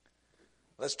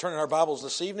Let's turn in our Bibles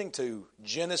this evening to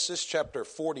Genesis chapter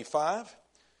 45.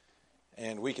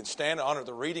 And we can stand and honor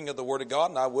the reading of the Word of God.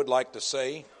 And I would like to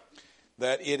say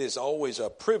that it is always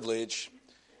a privilege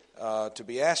to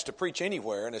be asked to preach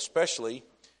anywhere, and especially,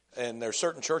 and there are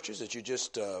certain churches that you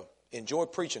just enjoy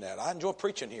preaching at. I enjoy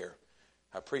preaching here.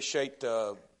 I appreciate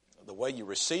the way you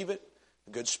receive it,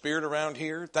 the good spirit around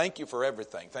here. Thank you for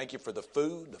everything. Thank you for the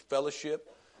food, the fellowship.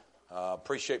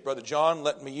 Appreciate Brother John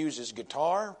letting me use his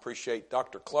guitar. Appreciate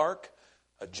Dr. Clark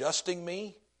adjusting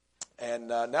me. And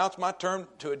now it's my turn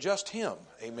to adjust him.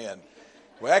 Amen.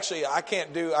 Well, actually, I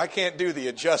can't do the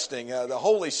adjusting. The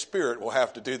Holy Spirit will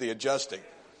have to do the adjusting.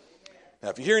 Now,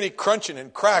 if you hear any crunching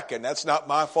and cracking, that's not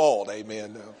my fault.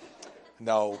 Amen.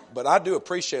 No, but I do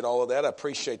appreciate all of that. I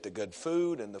appreciate the good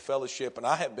food and the fellowship. And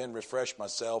I have been refreshed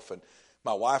myself. And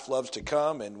my wife loves to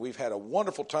come. And we've had a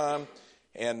wonderful time.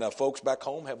 And folks back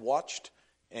home have watched,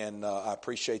 and I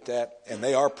appreciate that. And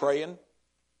they are praying,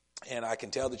 and I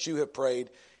can tell that you have prayed.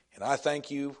 And I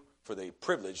thank you for the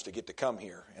privilege to get to come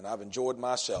here, and I've enjoyed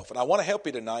myself. And I want to help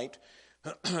you tonight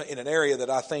in an area that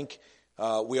I think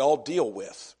we all deal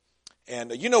with.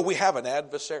 And you know we have an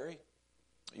adversary.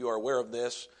 You are aware of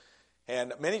this.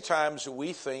 And many times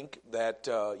we think that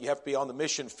you have to be on the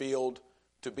mission field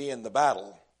to be in the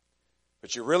battle.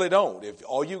 But you really don't. If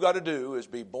all you got to do is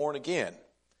be born again,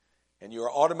 and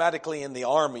you're automatically in the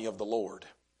army of the Lord.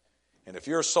 And if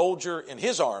you're a soldier in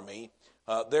His army,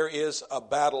 there is a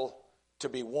battle to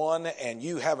be won, and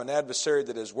you have an adversary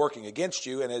that is working against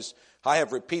you. And as I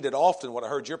have repeated often what I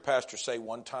heard your pastor say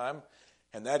one time,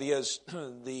 and that is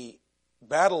the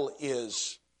battle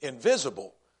is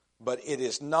invisible, but it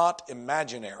is not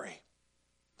imaginary.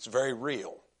 It's very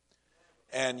real.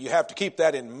 And you have to keep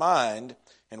that in mind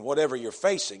in whatever you're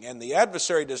facing. And the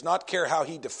adversary does not care how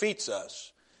he defeats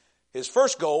us. His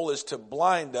first goal is to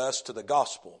blind us to the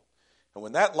gospel. And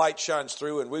when that light shines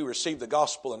through and we receive the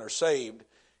gospel and are saved,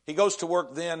 he goes to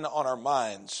work then on our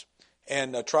minds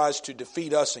and tries to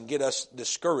defeat us and get us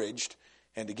discouraged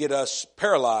and to get us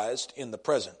paralyzed in the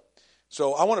present.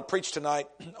 So I want to preach tonight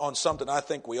on something I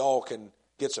think we all can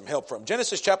get some help from.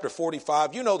 Genesis chapter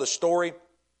 45, you know the story.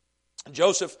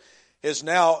 Joseph is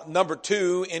now number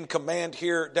 2 in command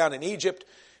here down in Egypt.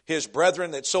 His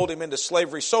brethren that sold him into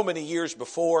slavery so many years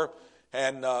before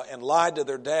and lied to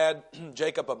their dad,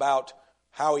 Jacob, about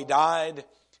how he died.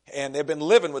 And they've been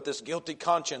living with this guilty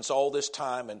conscience all this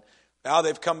time. And now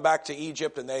they've come back to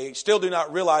Egypt, and they still do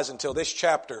not realize until this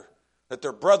chapter that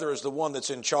their brother is the one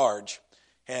that's in charge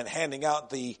and handing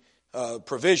out the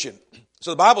provision.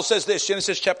 So the Bible says this,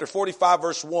 Genesis chapter 45,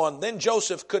 verse 1, Then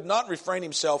Joseph could not refrain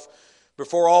himself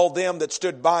before all them that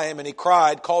stood by him, and he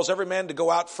cried, Cause every man to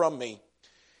go out from me.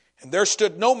 And there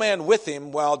stood no man with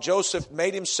him, while Joseph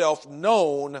made himself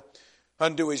known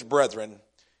unto his brethren.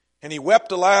 And he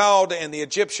wept aloud, and the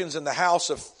Egyptians in the house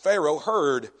of Pharaoh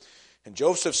heard. And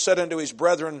Joseph said unto his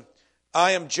brethren,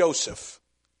 I am Joseph.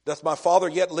 Doth my father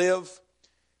yet live?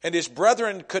 And his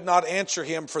brethren could not answer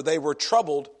him, for they were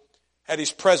troubled at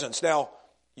his presence. Now,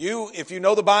 if you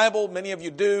know the Bible, many of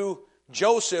you do,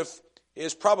 Joseph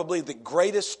is probably the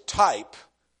greatest type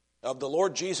of the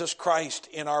Lord Jesus Christ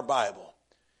in our Bible.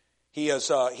 He is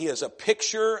a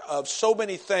picture of so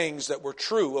many things that were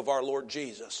true of our Lord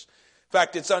Jesus. In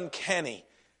fact, it's uncanny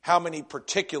how many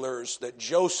particulars that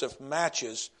Joseph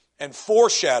matches and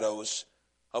foreshadows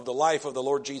of the life of the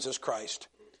Lord Jesus Christ.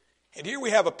 And here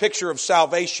we have a picture of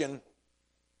salvation.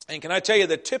 And can I tell you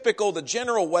the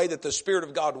general way that the Spirit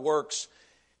of God works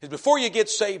is before you get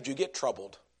saved, you get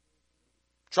troubled.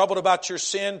 Troubled about your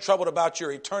sin, troubled about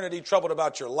your eternity, troubled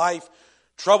about your life,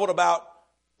 troubled about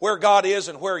where God is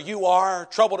and where you are,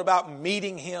 troubled about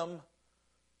meeting Him.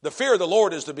 The fear of the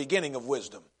Lord is the beginning of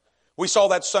wisdom. We saw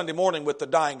that Sunday morning with the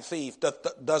dying thief.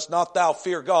 Does not thou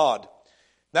fear God?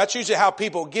 That's usually how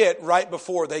people get right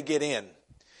before they get in.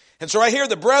 And so right here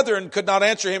the brethren could not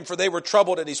answer him, for they were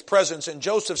troubled at his presence. And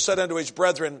Joseph said unto his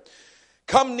brethren,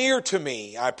 Come near to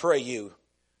me, I pray you.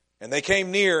 And they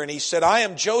came near, and he said, I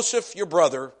am Joseph, your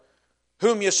brother,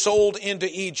 whom you sold into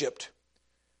Egypt.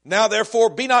 Now therefore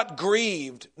be not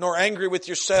grieved, nor angry with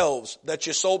yourselves, that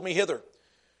you sold me hither.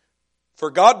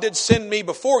 For God did send me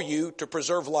before you to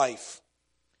preserve life.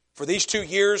 For these 2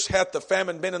 years hath the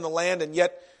famine been in the land, and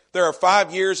yet there are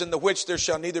 5 years in the which there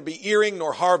shall neither be earing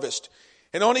nor harvest.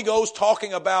 And on he goes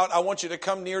talking about, I want you to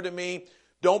come near to me.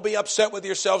 Don't be upset with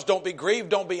yourselves. Don't be grieved.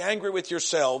 Don't be angry with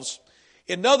yourselves.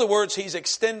 In other words, he's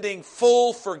extending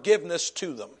full forgiveness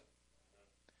to them.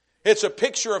 It's a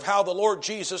picture of how the Lord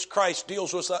Jesus Christ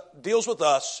deals with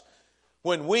us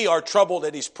when we are troubled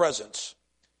at His presence.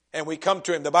 And we come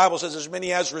to Him. The Bible says, as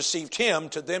many as received Him,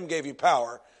 to them gave He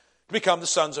power to become the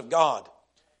sons of God.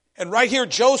 And right here,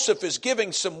 Joseph is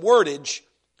giving some wordage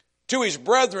to his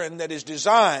brethren that is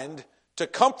designed to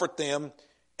comfort them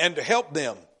and to help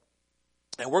them.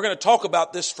 And we're going to talk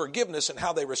about this forgiveness and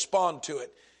how they respond to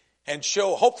it, and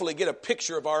hopefully get a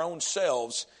picture of our own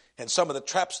selves and some of the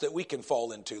traps that we can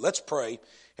fall into. Let's pray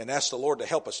and ask the Lord to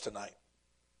help us tonight.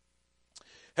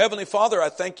 Heavenly Father, I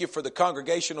thank you for the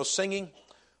congregational singing.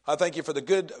 I thank you for the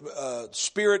good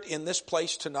spirit in this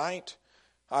place tonight.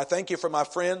 I thank you for my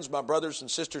friends, my brothers and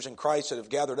sisters in Christ that have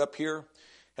gathered up here.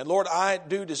 And Lord, I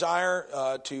do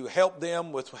desire to help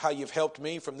them with how you've helped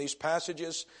me from these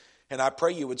passages. And I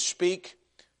pray you would speak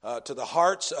to the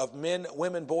hearts of men,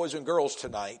 women, boys, and girls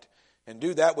tonight, and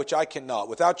do that which I cannot.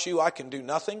 Without you, I can do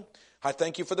nothing. I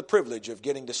thank you for the privilege of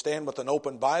getting to stand with an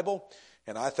open Bible.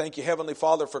 And I thank you, Heavenly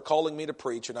Father, for calling me to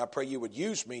preach. And I pray you would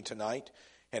use me tonight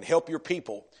and help your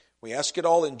people. We ask it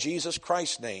all in Jesus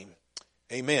Christ's name.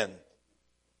 Amen.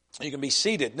 You can be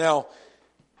seated. Now,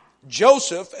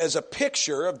 Joseph, as a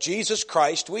picture of Jesus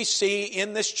Christ, we see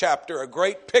in this chapter a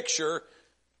great picture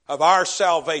of our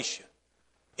salvation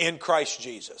in Christ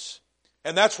Jesus.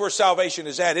 And that's where salvation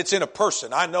is at. It's in a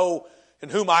person. I know in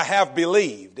whom I have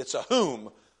believed. It's a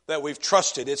whom that we've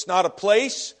trusted. It's not a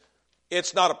place.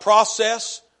 It's not a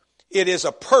process. It is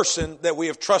a person that we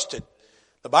have trusted.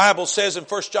 The Bible says in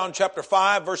 1 John chapter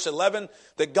 5, verse 11,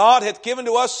 that God hath given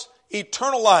to us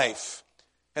eternal life.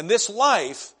 And this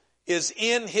life is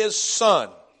in His Son.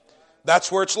 That's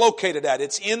where it's located at.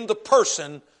 It's in the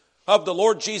person of the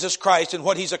Lord Jesus Christ and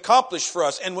what He's accomplished for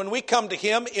us. And when we come to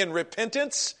Him in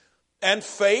repentance and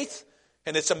faith,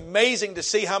 and it's amazing to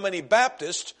see how many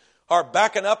Baptists are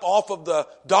backing up off of the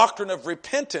doctrine of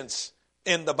repentance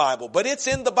in the Bible. But it's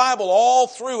in the Bible all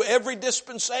through every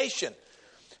dispensation.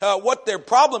 What their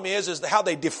problem is how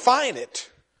they define it.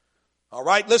 All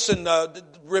right, listen,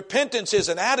 repentance is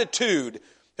an attitude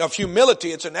of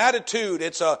humility. It's an attitude.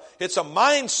 It's a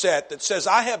mindset that says,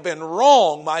 I have been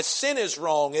wrong. My sin is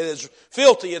wrong. It is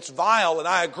filthy. It's vile. And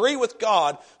I agree with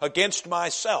God against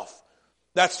myself.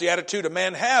 That's the attitude a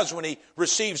man has when he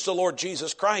receives the Lord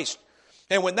Jesus Christ.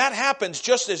 And when that happens,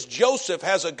 just as Joseph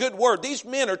has a good word, these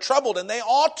men are troubled, and they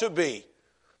ought to be.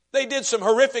 They did some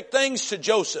horrific things to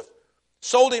Joseph.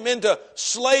 Sold him into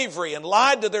slavery and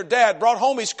lied to their dad, brought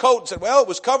home his coat and said, well, it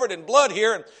was covered in blood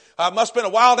here, and must have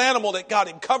been a wild animal that got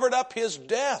him, covered up his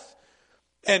death.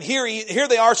 And here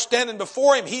they are standing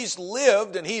before him. He's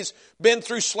lived, and he's been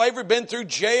through slavery, been through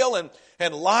jail,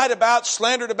 and lied about,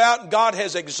 slandered about, and God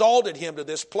has exalted him to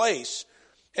this place.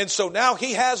 And so now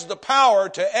he has the power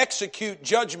to execute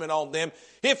judgment on them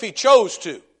if he chose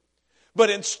to.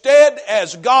 But instead,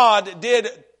 as God did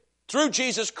through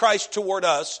Jesus Christ toward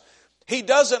us, He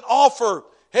doesn't offer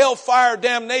hellfire,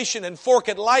 damnation, and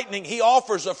forked lightning. He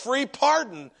offers a free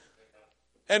pardon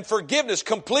and forgiveness,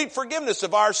 complete forgiveness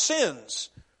of our sins.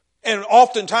 And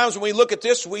oftentimes when we look at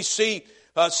this, we see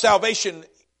salvation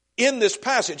in this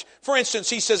passage. For instance,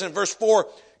 he says in verse 4,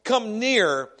 come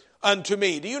near unto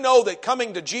me. Do you know that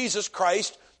coming to Jesus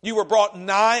Christ, you were brought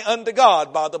nigh unto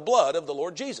God by the blood of the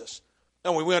Lord Jesus?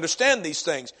 And when we understand these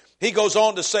things, he goes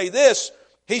on to say this.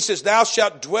 He says, thou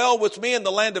shalt dwell with me in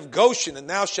the land of Goshen, and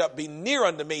thou shalt be near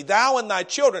unto me, thou and thy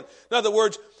children. In other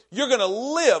words, you're going to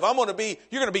live.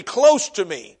 You're going to be close to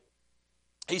me.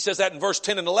 He says that in verse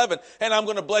 10 and 11, and I'm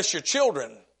going to bless your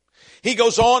children. He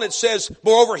goes on, it says,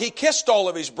 moreover, he kissed all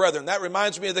of his brethren. That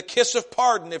reminds me of the kiss of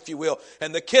pardon, if you will,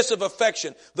 and the kiss of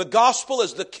affection. The gospel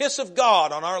is the kiss of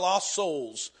God on our lost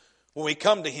souls when we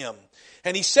come to Him.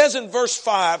 And he says in verse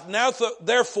 5, now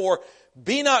therefore,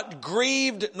 be not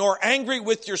grieved nor angry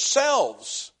with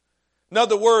yourselves. In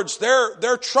other words,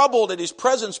 they're troubled at His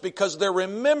presence because they're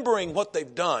remembering what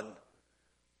they've done.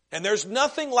 And there's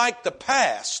nothing like the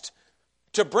past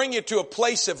to bring you to a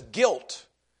place of guilt.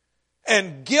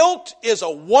 And guilt is a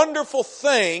wonderful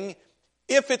thing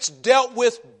if it's dealt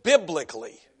with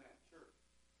biblically.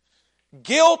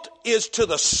 Guilt is to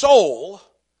the soul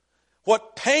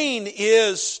what pain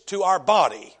is to our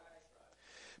body.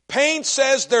 Pain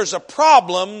says there's a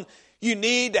problem, you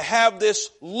need to have this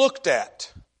looked at.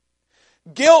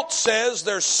 Guilt says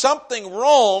there's something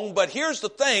wrong, but here's the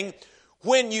thing,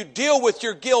 when you deal with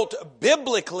your guilt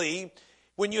biblically,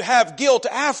 when you have guilt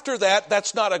after that,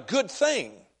 that's not a good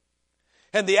thing.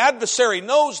 And the adversary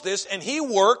knows this, and he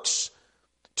works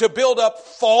to build up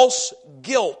false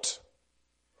guilt.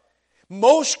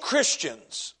 Most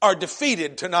Christians are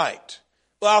defeated tonight.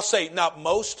 Well, I'll say not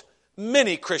most,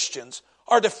 many Christians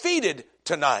are defeated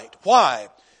tonight. Why?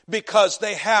 Because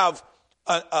they have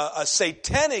a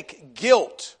satanic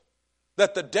guilt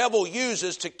that the devil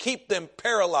uses to keep them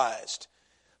paralyzed.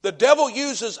 The devil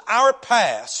uses our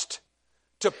past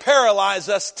to paralyze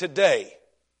us today.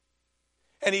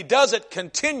 And He does it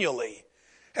continually.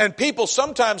 And people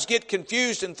sometimes get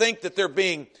confused and think that they're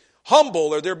being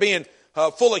humble or they're being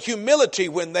full of humility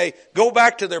when they go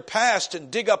back to their past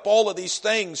and dig up all of these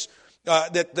things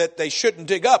that they shouldn't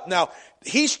dig up. Now,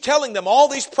 He's telling them all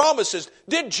these promises.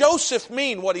 Did Joseph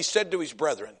mean what he said to his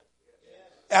brethren?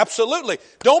 Absolutely.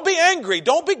 Don't be angry.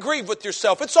 Don't be grieved with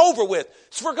yourself. It's over with.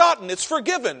 It's forgotten. It's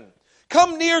forgiven.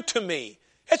 Come near to me.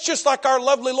 It's just like our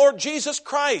lovely Lord Jesus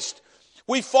Christ.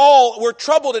 We're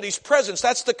troubled at His presence.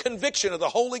 That's the conviction of the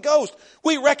Holy Ghost.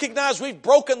 We recognize we've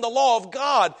broken the law of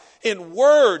God in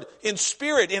word, in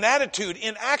spirit, in attitude,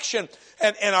 in action.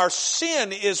 And our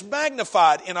sin is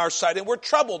magnified in our sight. And we're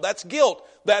troubled. That's guilt.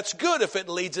 That's good if it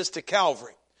leads us to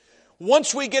Calvary.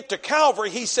 Once we get to Calvary,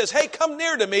 He says, hey, come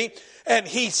near to me. And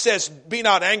He says, be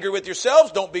not angry with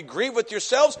yourselves. Don't be grieved with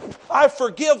yourselves. I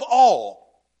forgive all.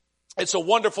 It's a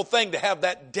wonderful thing to have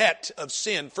that debt of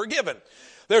sin forgiven.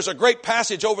 There's a great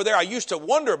passage over there. I used to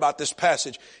wonder about this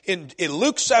passage. In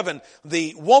Luke 7,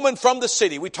 the woman from the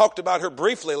city, we talked about her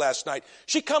briefly last night.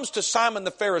 She comes to Simon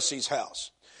the Pharisee's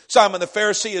house. Simon the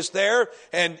Pharisee is there,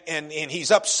 and he's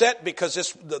upset because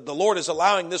the Lord is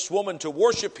allowing this woman to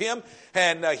worship Him.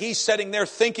 And he's sitting there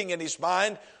thinking in his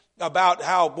mind about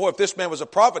how, boy, if this man was a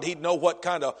prophet, he'd know what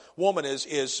kind of woman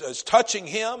is touching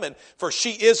him. And for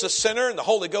she is a sinner. And the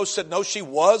Holy Ghost said, no, she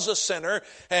was a sinner.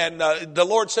 And the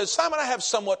Lord says, Simon, I have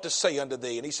somewhat to say unto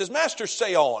thee. And he says, Master,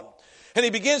 say on. And he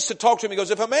begins to talk to him. He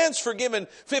goes, if a man's forgiven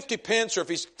 50 pence or if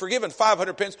he's forgiven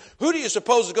 500 pence, who do you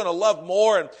suppose is going to love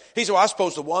more? And he said, well, I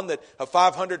suppose the one that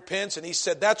 500 pence. And he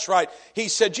said, that's right. He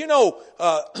said,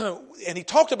 and he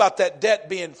talked about that debt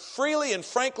being freely and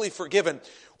frankly forgiven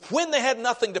when they had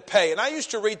nothing to pay. And I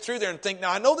used to read through there and think,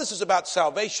 now I know this is about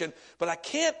salvation, but I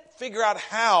can't figure out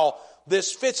how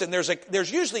this fits. And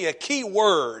there's usually a key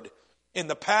word in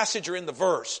the passage or in the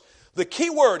verse. The key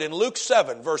word in Luke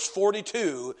 7, verse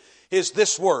 42, is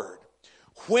this word.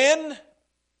 When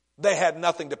they had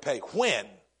nothing to pay. When.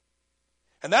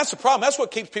 And that's the problem. That's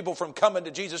what keeps people from coming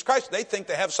to Jesus Christ. They think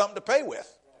they have something to pay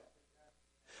with.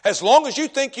 As long as you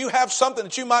think you have something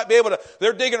that you might be able to,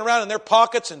 they're digging around in their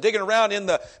pockets and digging around in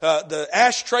the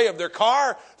ashtray of their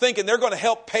car, thinking they're going to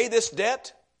help pay this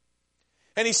debt.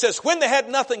 And he says, when they had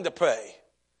nothing to pay,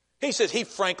 he says he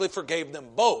frankly forgave them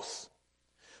both.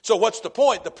 So what's the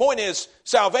point? The point is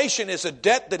salvation is a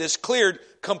debt that is cleared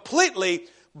completely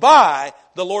by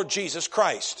the Lord Jesus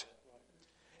Christ.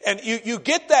 And you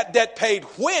get that debt paid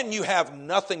when you have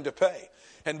nothing to pay.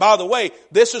 And by the way,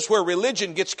 this is where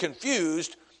religion gets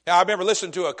confused. Now, I remember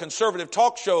listening to a conservative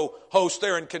talk show host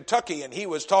there in Kentucky, and he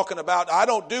was talking about, I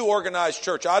don't do organized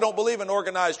church. I don't believe in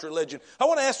organized religion. I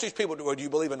want to ask these people, do you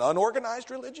believe in unorganized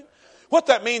religion? What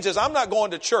that means is I'm not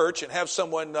going to church and have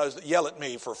someone yell at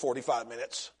me for 45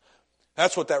 minutes.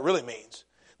 That's what that really means.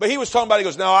 But he was talking about, he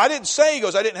goes, no, I didn't say,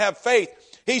 I didn't have faith.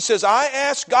 He says, I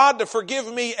ask God to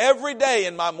forgive me every day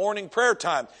in my morning prayer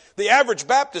time. The average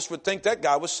Baptist would think that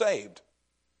guy was saved.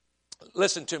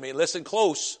 Listen to me. Listen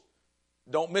close.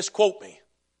 Don't misquote me.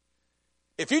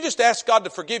 If you just ask God to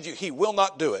forgive you, He will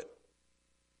not do it.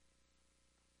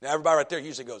 Now, everybody right there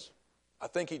usually goes, I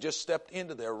think he just stepped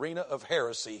into the arena of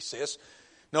heresy, sis.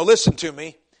 Now, listen to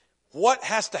me. What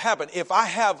has to happen? If I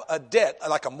have a debt,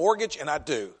 like a mortgage, and I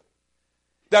do,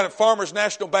 down at Farmers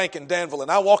National Bank in Danville,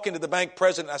 and I walk into the bank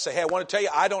president and I say, hey, I want to tell you,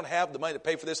 I don't have the money to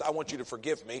pay for this. I want you to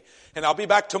forgive me. And I'll be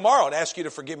back tomorrow and ask you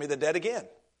to forgive me the debt again.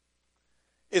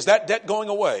 Is that debt going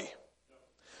away?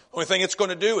 The only thing it's going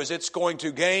to do is it's going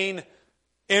to gain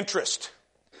interest.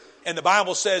 And the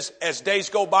Bible says, as days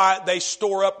go by, they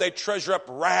store up, they treasure up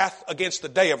wrath against the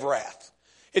day of wrath.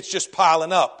 It's just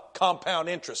piling up, compound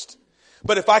interest.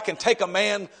 But if I can take a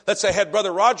man, let's say I had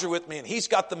Brother Roger with me, and he's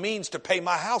got the means to pay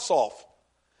my house off.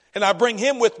 And I bring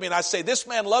him with me, and I say, this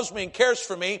man loves me and cares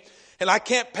for me, and I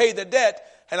can't pay the debt,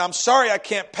 and I'm sorry I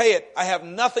can't pay it. I have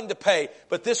nothing to pay,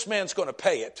 but this man's going to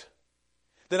pay it.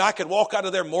 Then I could walk out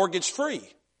of there mortgage free.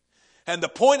 And the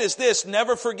point is this,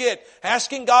 never forget,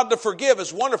 asking God to forgive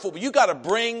is wonderful, but you got to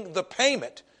bring the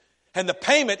payment. And the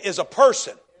payment is a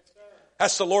person.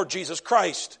 That's the Lord Jesus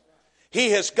Christ.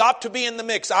 He has got to be in the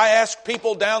mix. I ask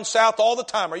people down south all the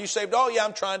time, are you saved? Oh, yeah,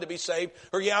 I'm trying to be saved.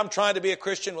 Or, yeah, I'm trying to be a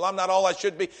Christian. Well, I'm not all I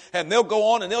should be. And they'll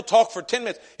go on and they'll talk for 10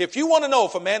 minutes. If you want to know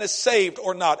if a man is saved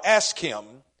or not, ask him,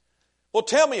 well,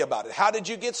 tell me about it. How did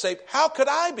you get saved? How could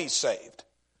I be saved?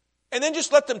 And then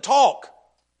just let them talk.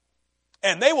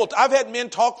 And they will. I've had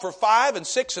men talk for 5 and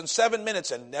 6 and 7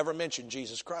 minutes and never mention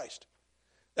Jesus Christ.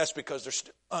 That's because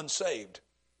they're unsaved.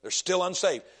 They're still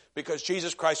unsaved because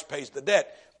Jesus Christ pays the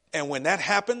debt. And when that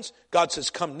happens, God says,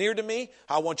 come near to me.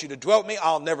 I want you to dwell with me.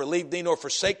 I'll never leave thee nor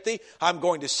forsake thee. I'm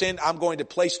going to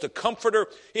place the Comforter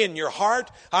in your heart.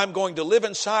 I'm going to live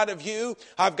inside of you.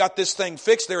 I've got this thing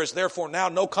fixed. There is therefore now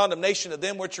no condemnation to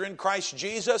them which are in Christ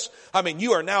Jesus. I mean,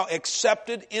 you are now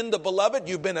accepted in the Beloved.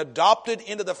 You've been adopted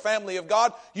into the family of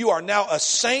God. You are now a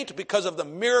saint because of the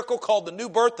miracle called the new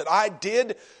birth that I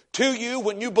did to you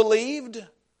when you believed.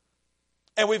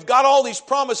 And we've got all these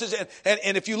promises,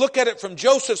 and if you look at it from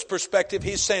Joseph's perspective,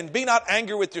 he's saying, be not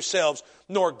angry with yourselves,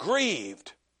 nor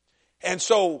grieved. And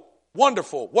so,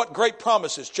 wonderful. What great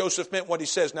promises Joseph meant what he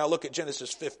says. Now look at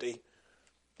Genesis 50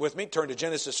 with me. Turn to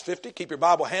Genesis 50. Keep your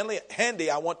Bible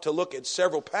handy. I want to look at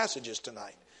several passages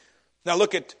tonight. Now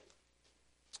look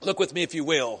with me, if you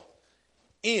will,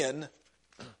 in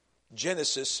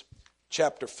Genesis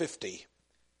chapter 50.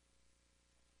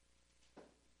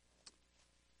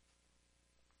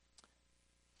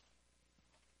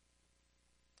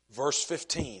 Verse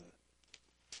 15.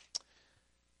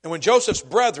 And when Joseph's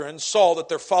brethren saw that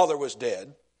their father was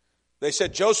dead, they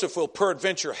said, Joseph will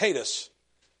peradventure hate us,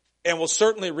 and will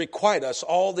certainly requite us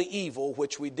all the evil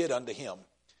which we did unto him.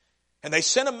 And they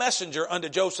sent a messenger unto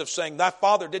Joseph, saying, thy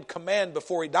father did command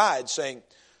before he died, saying,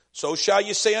 so shall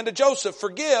you say unto Joseph,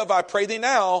 forgive, I pray thee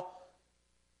now,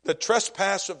 the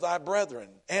trespass of thy brethren,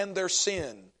 and their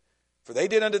sin. For they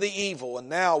did unto thee evil, and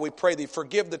now we pray thee,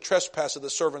 forgive the trespass of the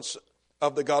servants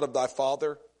of the God of thy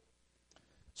father.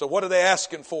 So what are they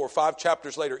asking for 5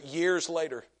 chapters later, years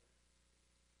later?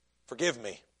 Forgive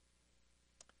me.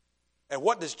 And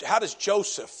how does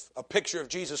Joseph, a picture of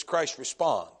Jesus Christ,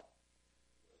 respond?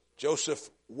 Joseph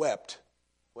wept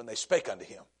when they spake unto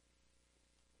him.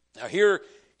 Now here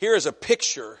is a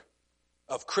picture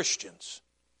of Christians.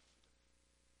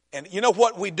 And you know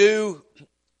what we do?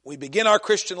 We begin our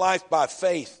Christian life by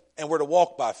faith, and we're to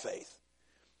walk by faith.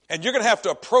 And you're going to have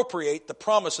to appropriate the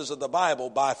promises of the Bible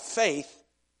by faith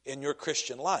in your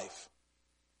Christian life.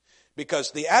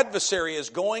 Because the adversary is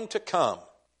going to come.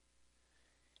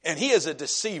 And he is a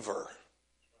deceiver.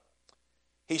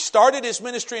 He started his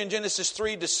ministry in Genesis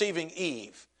 3 deceiving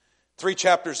Eve. 3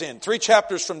 chapters in. 3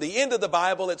 chapters from the end of the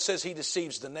Bible, it says he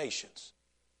deceives the nations.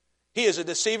 He is a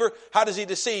deceiver. How does he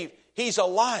deceive? He's a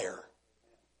liar.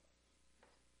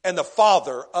 And the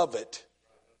father of it.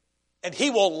 And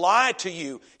he will lie to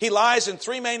you. He lies in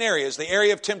 3 main areas. The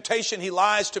area of temptation, he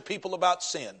lies to people about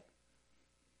sin.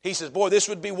 He says, boy, this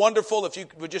would be wonderful if you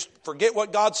would just forget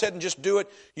what God said and just do it.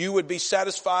 You would be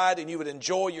satisfied and you would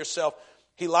enjoy yourself.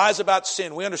 He lies about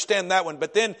sin. We understand that one.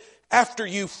 But then after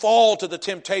you fall to the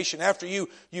temptation, after you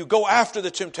go after the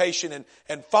temptation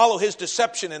and follow his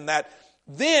deception in that,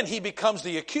 then he becomes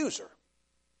the accuser.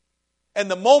 And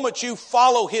the moment you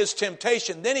follow his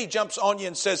temptation, then he jumps on you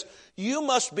and says, you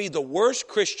must be the worst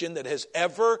Christian that has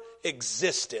ever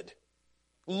existed.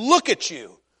 Look at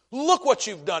you. Look what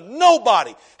you've done.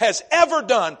 Nobody has ever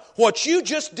done what you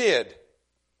just did.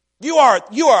 You are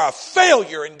a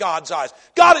failure in God's eyes.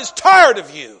 God is tired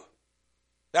of you.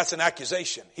 That's an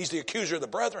accusation. He's the accuser of the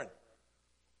brethren.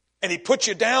 And he puts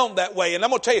you down that way. And I'm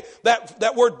going to tell you,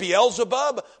 that word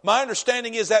Beelzebub, my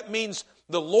understanding is that means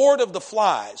the Lord of the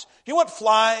flies. You know what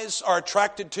flies are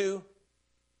attracted to?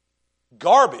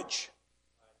 Garbage.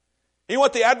 You know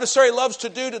what the adversary loves to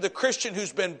do to the Christian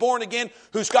who's been born again,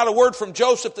 who's got a word from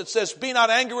Joseph that says, be not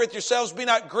angry with yourselves, be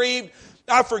not grieved.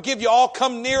 I forgive you all.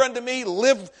 Come near unto me.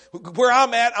 Live where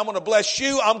I'm at. I'm going to bless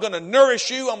you. I'm going to nourish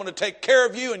you. I'm going to take care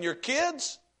of you and your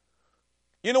kids.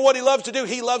 You know what he loves to do?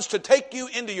 He loves to take you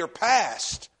into your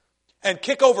past and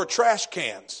kick over trash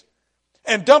cans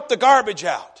and dump the garbage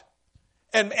out.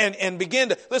 And begin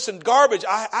to, listen, garbage,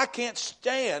 I can't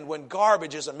stand when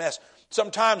garbage is a mess.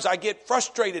 Sometimes I get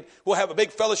frustrated. We'll have a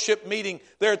big fellowship meeting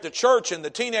there at the church and the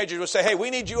teenagers will say, hey, we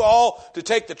need you all to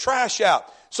take the trash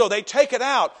out. So they take it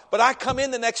out, but I come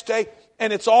in the next day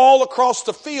and it's all across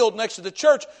the field next to the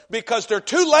church because they're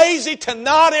too lazy to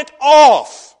knot it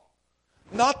off.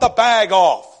 Not the bag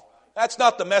off. That's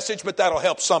not the message, but that'll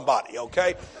help somebody,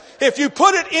 okay? If you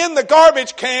put it in the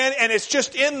garbage can and it's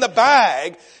just in the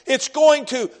bag, it's going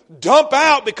to dump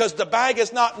out because the bag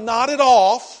is not knotted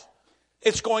off.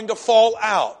 It's going to fall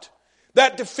out.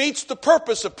 That defeats the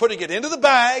purpose of putting it into the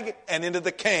bag and into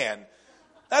the can.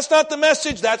 That's not the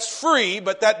message. That's free,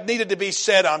 but that needed to be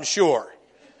said, I'm sure.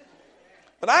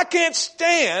 But I can't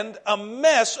stand a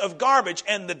mess of garbage,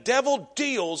 and the devil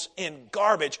deals in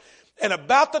garbage. And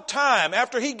about the time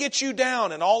after he gets you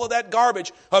down and all of that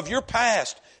garbage of your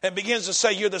past and begins to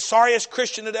say you're the sorriest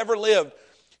Christian that ever lived,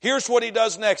 here's what he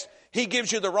does next. He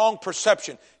gives you the wrong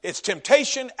perception. It's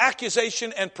temptation,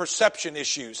 accusation, and perception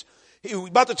issues.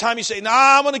 About the time you say,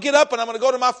 I'm going to get up and I'm going to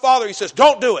go to my father, he says,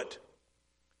 don't do it.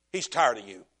 He's tired of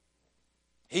you.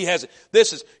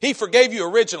 He forgave you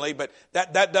originally, but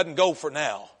that doesn't go for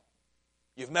now.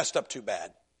 You've messed up too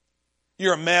bad.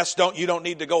 You're a mess. You don't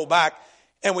need to go back.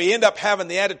 And we end up having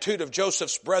the attitude of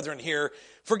Joseph's brethren here.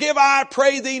 Forgive, I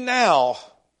pray thee now.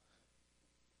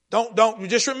 Don't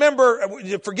just remember,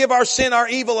 forgive our sin, our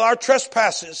evil, our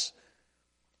trespasses.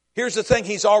 Here's the thing,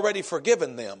 he's already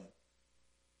forgiven them.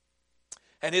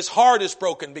 And his heart is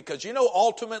broken because you know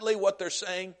ultimately what they're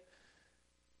saying?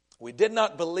 We did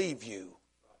not believe you.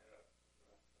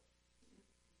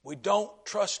 We don't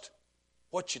trust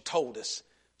what you told us.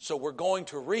 So we're going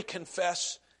to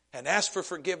reconfess and ask for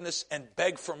forgiveness and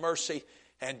beg for mercy.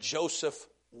 And Joseph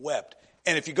wept.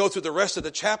 And if you go through the rest of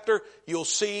the chapter, you'll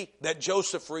see that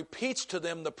Joseph repeats to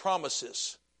them the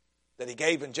promises that he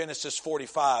gave in Genesis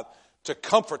 45 to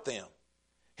comfort them.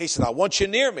 He said, I want you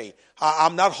near me.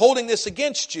 I'm not holding this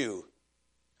against you.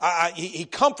 He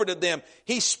comforted them.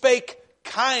 He spake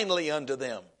kindly unto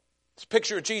them. It's a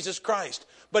picture of Jesus Christ.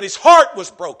 But his heart was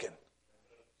broken.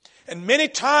 And many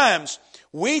times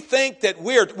we think that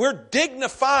we're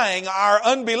dignifying our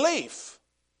unbelief.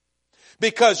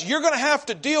 Because you're going to have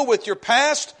to deal with your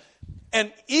past,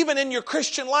 and even in your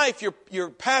Christian life, your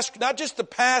past, not just the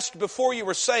past before you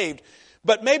were saved,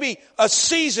 but maybe a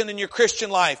season in your Christian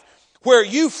life where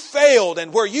you failed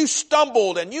and where you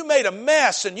stumbled and you made a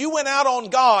mess and you went out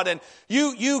on God and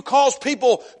you caused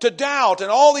people to doubt and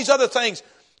all these other things.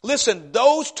 Listen,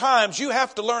 those times you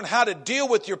have to learn how to deal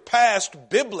with your past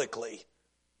biblically.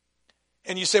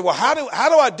 And you say, well, how do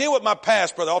I deal with my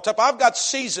past, Brother Altep? I've got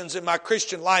seasons in my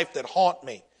Christian life that haunt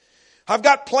me. I've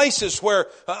got places where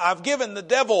I've given the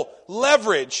devil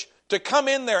leverage to come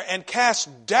in there and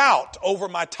cast doubt over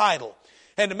my title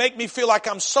and to make me feel like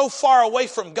I'm so far away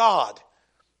from God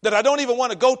that I don't even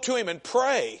want to go to Him and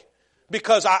pray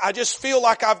because I just feel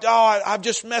like I've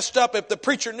just messed up. If the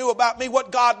preacher knew about me, what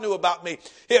God knew about me.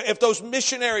 If those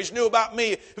missionaries knew about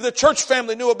me, if the church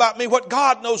family knew about me, what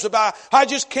God knows about. I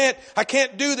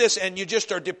can't do this. And you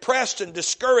just are depressed and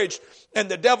discouraged. And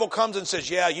the devil comes and says,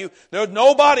 yeah, there's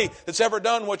nobody that's ever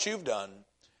done what you've done.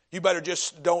 You better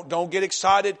just don't get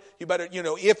excited. You better,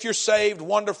 if you're saved,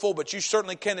 wonderful, but you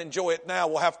certainly can enjoy it now.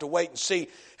 We'll have to wait and see.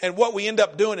 And what we end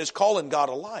up doing is calling God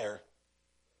a liar.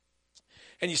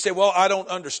 And you say, well, I don't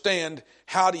understand.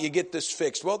 How do you get this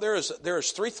fixed? Well, there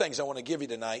is three things I want to give you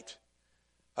tonight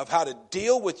of how to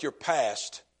deal with your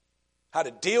past, how to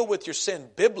deal with your sin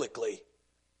biblically,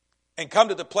 and come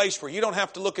to the place where you don't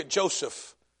have to look at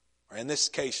Joseph, or in this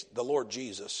case, the Lord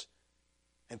Jesus,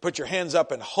 and put your hands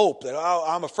up and hope that,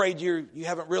 I'm afraid you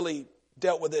haven't really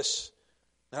dealt with this.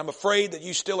 I'm afraid that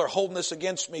you still are holding this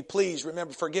against me. Please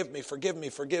remember, forgive me, forgive me,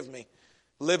 forgive me.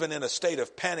 Living in a state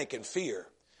of panic and fear.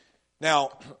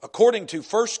 Now, according to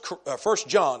 1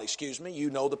 John, you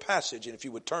know the passage, and if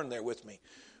you would turn there with me.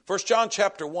 1 John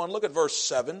chapter 1, look at verse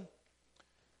 7.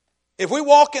 If we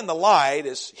walk in the light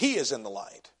as He is in the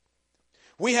light,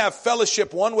 we have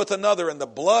fellowship one with another, and the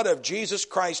blood of Jesus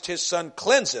Christ, His Son,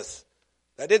 cleanseth.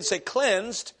 That didn't say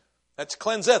cleansed, that's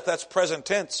cleanseth, that's present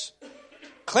tense.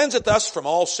 Cleanseth us from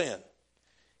all sin.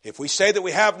 If we say that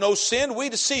we have no sin, we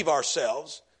deceive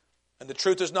ourselves, and the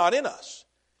truth is not in us.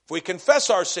 If we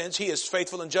confess our sins, He is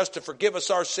faithful and just to forgive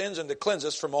us our sins and to cleanse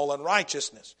us from all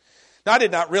unrighteousness. Now, I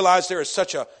did not realize there is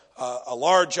such a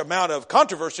large amount of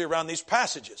controversy around these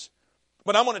passages.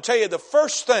 But I'm going to tell you the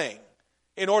first thing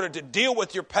in order to deal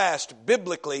with your past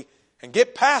biblically and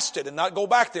get past it and not go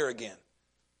back there again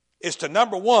is to,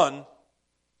 number one,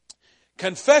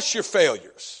 confess your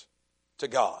failures to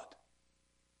God.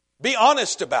 Be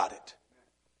honest about it.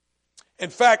 In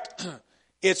fact,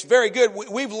 it's very good.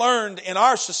 We've learned in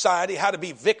our society how to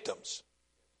be victims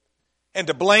and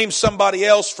to blame somebody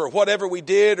else for whatever we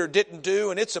did or didn't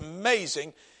do. And it's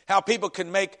amazing how people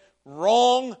can make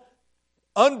wrong,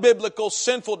 unbiblical,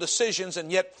 sinful decisions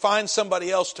and yet find somebody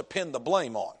else to pin the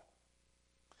blame on.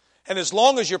 And as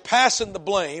long as you're passing the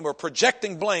blame or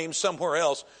projecting blame somewhere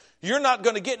else, you're not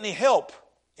going to get any help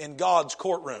in God's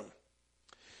courtroom.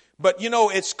 But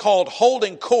it's called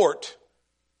holding court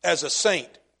as a saint.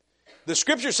 The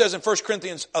Scripture says in 1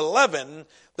 Corinthians 11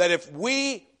 that if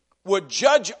we would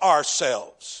judge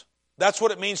ourselves, that's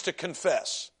what it means to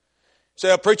confess.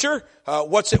 Say, preacher,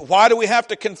 what's it? Why do we have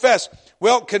to confess?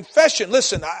 Well, confession.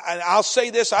 Listen, I'll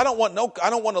say this. I don't want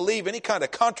to leave any kind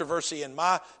of controversy in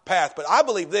my path, but I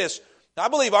believe this. I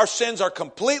believe our sins are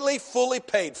completely, fully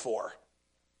paid for.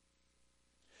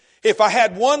 If I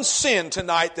had one sin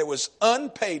tonight that was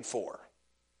unpaid for,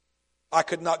 I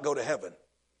could not go to heaven.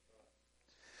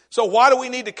 So why do we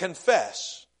need to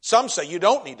confess? Some say you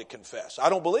don't need to confess. I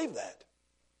don't believe that.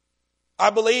 I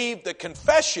believe that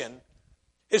confession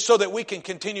is so that we can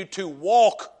continue to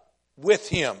walk with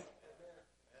Him.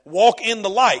 Walk in the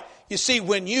light. You see,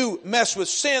 when you mess with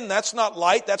sin, that's not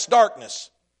light, that's darkness.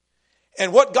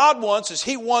 And what God wants is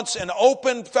He wants an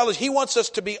open fellowship. He wants us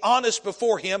to be honest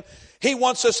before Him. He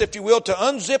wants us, if you will, to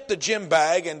unzip the gym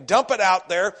bag and dump it out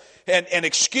there and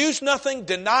excuse nothing,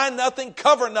 deny nothing,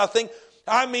 cover nothing.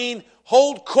 I mean,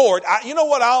 hold court. You know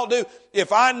what I'll do?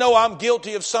 If I know I'm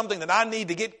guilty of something that I need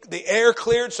to get the air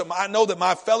cleared so I know that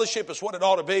my fellowship is what it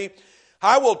ought to be,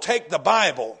 I will take the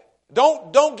Bible.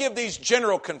 Don't give these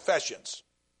general confessions.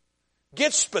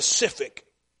 Get specific.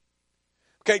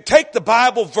 Okay, take the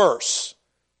Bible verse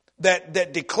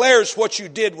that declares what you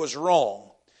did was wrong.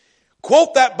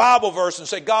 Quote that Bible verse and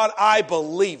say, God, I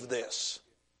believe this.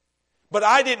 But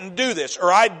I didn't do this,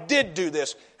 or I did do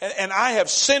this, and I have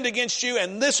sinned against you,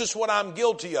 and this is what I'm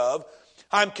guilty of.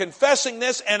 I'm confessing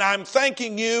this, and I'm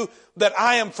thanking you that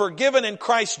I am forgiven in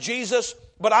Christ Jesus,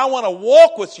 but I want to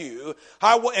walk with you.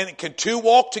 And can two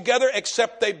walk together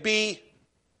except they be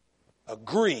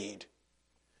agreed?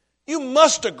 You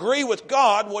must agree with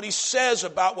God what He says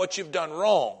about what you've done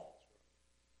wrong.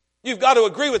 You've got to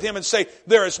agree with Him and say,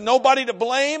 there is nobody to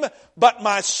blame but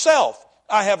myself.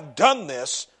 I have done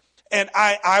this, and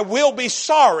I will be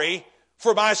sorry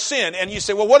for my sin. And you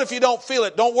say, well, what if you don't feel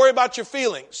it? Don't worry about your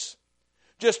feelings.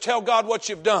 Just tell God what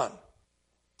you've done.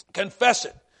 Confess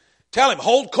it. Tell Him,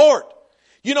 hold court.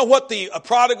 You know what, the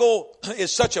prodigal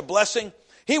is such a blessing?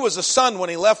 He was a son when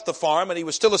he left the farm, and he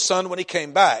was still a son when he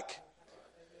came back.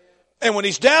 And when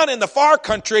he's down in the far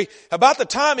country, about the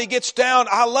time he gets down,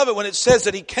 I love it when it says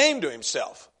that he came to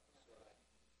himself.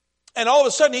 And all of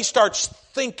a sudden he starts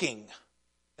thinking.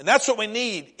 And that's what we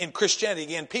need in Christianity,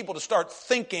 again, people to start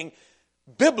thinking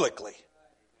biblically.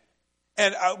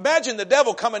 And imagine the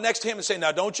devil coming next to him and saying,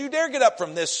 now don't you dare get up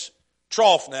from this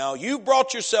trough now. You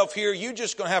brought yourself here. You're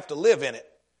just going to have to live in it.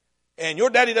 And your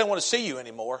daddy doesn't want to see you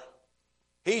anymore.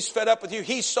 He's fed up with you.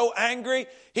 He's so angry,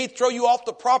 he'd throw you off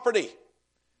the property.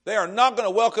 They are not going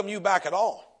to welcome you back at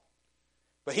all.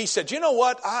 But he said, you know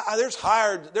what?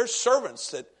 There's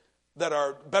servants that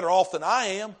are better off than I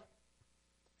am.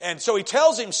 And so he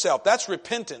tells himself, that's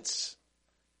repentance.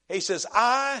 He says,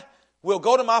 I will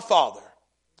go to my father.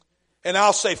 And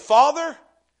I'll say, Father,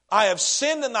 I have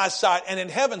sinned in thy sight and in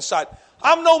heaven's sight.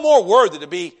 I'm no more worthy to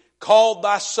be called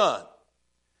thy son.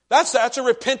 That's a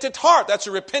repentant heart. That's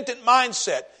a repentant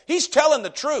mindset. He's telling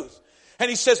the truth. And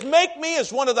he says, make me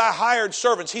as one of thy hired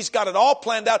servants. He's got it all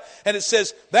planned out. And it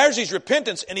says, there's his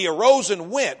repentance. And he arose and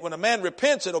went. When a man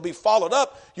repents, it'll be followed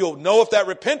up. You'll know if that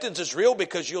repentance is real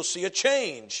because you'll see a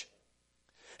change.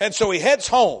 And so he heads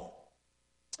home.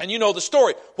 And you know the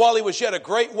story. While he was yet a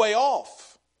great way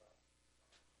off,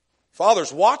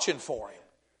 Father's watching for him.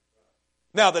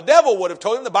 Now, the devil would have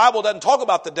told him, the Bible doesn't talk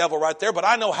about the devil right there, but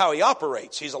I know how he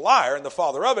operates. He's a liar and the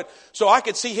father of it. So I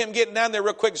could see him getting down there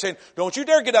real quick and saying, don't you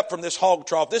dare get up from this hog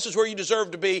trough. This is where you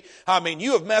deserve to be. I mean,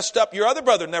 you have messed up. Your other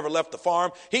brother never left the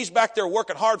farm. He's back there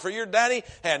working hard for your daddy,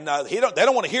 and they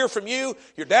don't want to hear from you.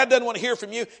 Your dad doesn't want to hear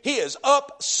from you. He is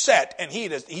upset, and he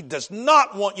does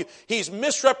not want you. He's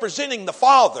misrepresenting the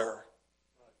father.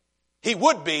 He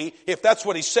would be if that's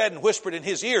what he said and whispered in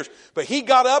his ears. But he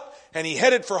got up and he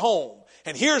headed for home.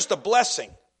 And here's the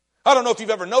blessing. I don't know if you've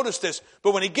ever noticed this,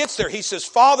 but when he gets there, he says,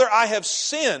 Father, I have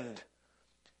sinned.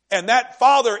 And that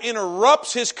father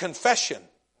interrupts his confession.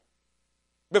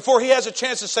 Before he has a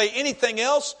chance to say anything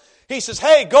else, he says,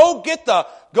 hey, go get the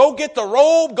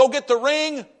robe, go get the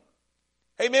ring.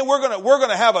 Hey man, we're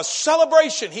gonna have a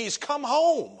celebration. He's come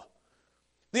home.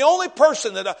 The only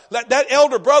person that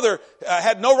elder brother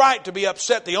had no right to be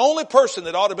upset. The only person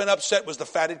that ought to have been upset was the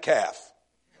fatted calf.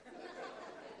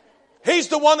 He's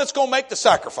the one that's going to make the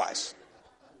sacrifice.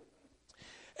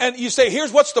 And you say,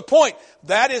 here's what's the point.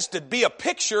 That is to be a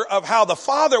picture of how the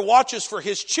Father watches for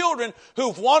His children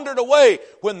who've wandered away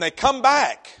when they come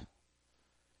back.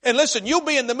 And listen, you'll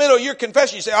be in the middle of your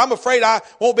confession. You say, I'm afraid I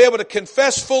won't be able to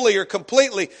confess fully or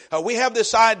completely. We have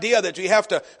this idea that you have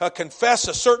to confess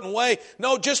a certain way.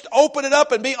 No, just open it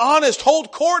up and be honest.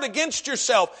 Hold court against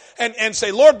yourself and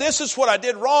say, Lord, this is what I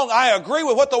did wrong. I agree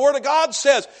with what the Word of God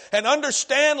says. And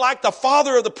understand, like the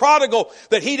father of the prodigal,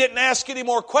 that he didn't ask any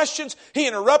more questions. He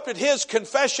interrupted his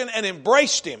confession and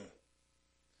embraced him.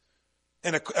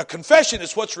 And a confession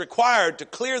is what's required to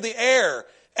clear the air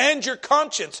and your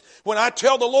conscience. When I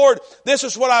tell the Lord, this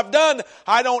is what I've done,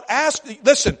 I don't ask.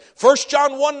 Listen, 1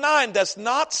 John 1:9 does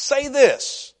not say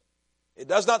this. It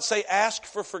does not say ask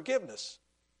for forgiveness.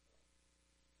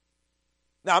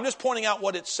 Now, I'm just pointing out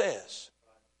what it says.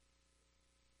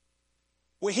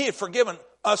 He had forgiven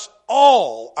us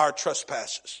all our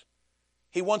trespasses.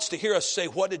 He wants to hear us say,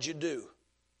 what did you do?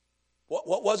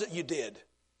 What was it you did?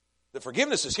 The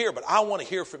forgiveness is here, but I want to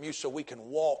hear from you so we can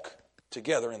walk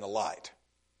together in the light.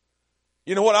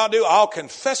 You know what I'll do? I'll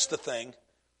confess the thing,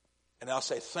 and I'll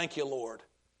say, thank you, Lord,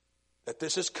 that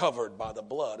this is covered by the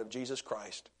blood of Jesus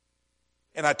Christ.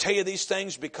 And I tell you these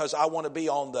things because I want to be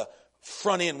on the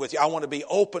front end with you. I want to be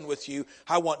open with you.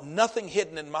 I want nothing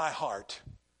hidden in my heart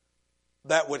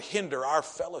that would hinder our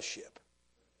fellowship.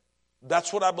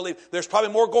 That's what I believe. There's probably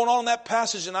more going on in that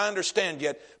passage than I understand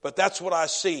yet, but that's what I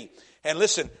see. And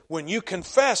listen, when you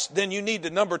confess, then you need to,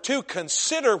 number 2,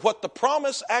 consider what the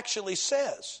promise actually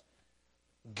says.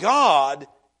 God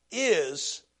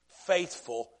is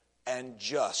faithful and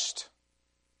just.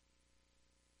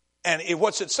 And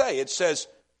what's it say? It says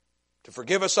to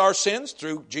forgive us our sins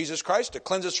through Jesus Christ, to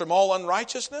cleanse us from all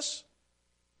unrighteousness.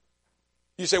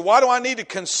 You say, why do I need to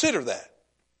consider that?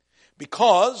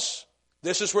 Because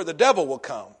this is where the devil will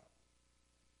come.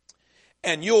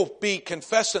 And you'll be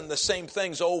confessing the same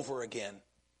things over again.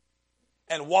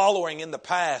 And wallowing in the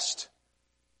past.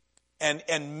 And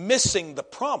missing the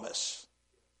promise.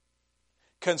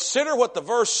 Consider what the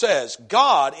verse says.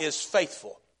 God is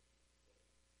faithful.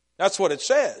 That's what it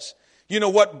says. You know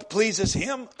what pleases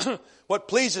Him? What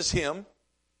pleases Him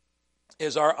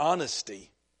is our honesty.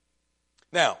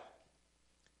 Now,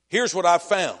 here's what I've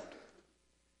found.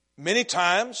 Many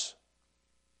times,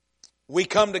 we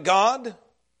come to God,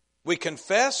 we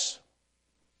confess,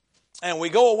 and we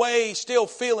go away still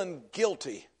feeling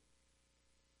guilty.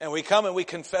 And we come and we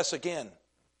confess again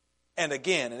and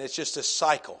again, and it's just a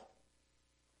cycle.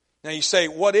 Now you say,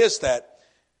 what is that?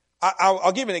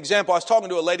 I'll give you an example. I was talking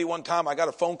to a lady one time. I got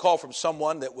a phone call from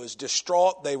someone that was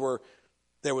distraught.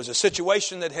 There was a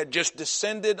situation that had just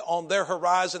descended on their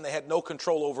horizon. They had no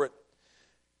control over it.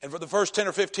 And for the first 10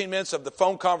 or 15 minutes of the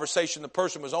phone conversation, the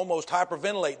person was almost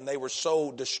hyperventilating. They were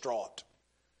so distraught.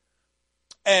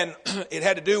 And it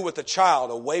had to do with a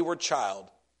child, a wayward child.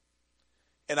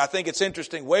 And I think it's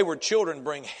interesting, wayward children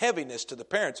bring heaviness to the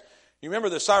parents. You remember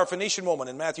the Syrophoenician woman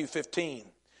in Matthew 15.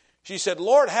 She said,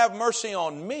 Lord, have mercy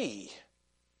on me,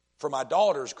 for my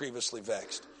daughter is grievously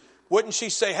vexed. Wouldn't she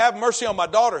say, have mercy on my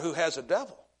daughter who has a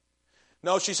devil?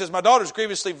 No, she says, my daughter's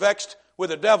grievously vexed with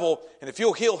a devil, and if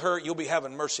you'll heal her, you'll be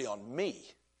having mercy on me.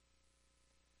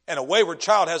 And a wayward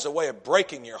child has a way of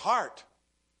breaking your heart.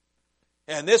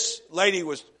 And this lady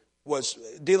was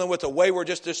dealing with a wayward,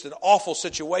 just an awful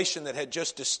situation that had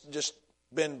just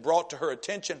been brought to her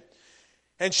attention.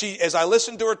 And she, as I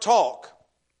listened to her talk,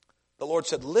 the Lord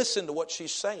said, listen to what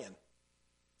she's saying.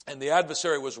 And the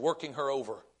adversary was working her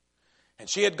over. And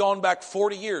she had gone back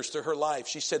 40 years through her life.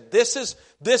 She said, this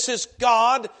is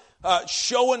God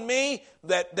showing me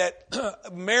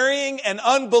that marrying an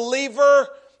unbeliever,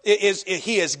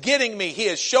 he is getting me. He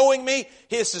is showing me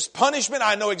his punishment.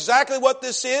 I know exactly what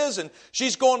this is. And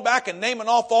she's going back and naming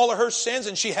off all of her sins.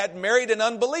 And she had married an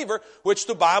unbeliever, which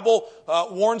the Bible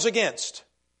warns against.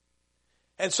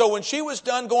 And so when she was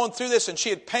done going through this and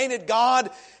she had painted God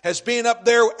as being up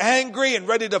there angry and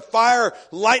ready to fire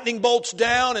lightning bolts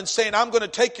down and saying, I'm going to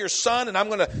take your son and I'm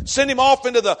going to send him off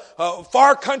into the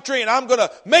far country and I'm going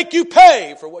to make you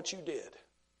pay for what you did.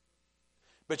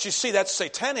 But you see, that's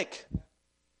satanic.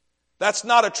 That's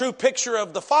not a true picture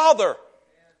of the Father.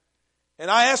 And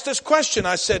I asked this question.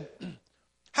 I said,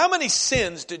 how many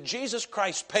sins did Jesus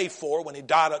Christ pay for when He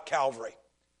died at Calvary?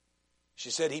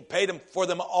 She said He paid for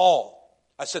them all.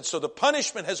 I said, so the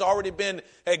punishment has already been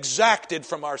exacted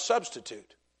from our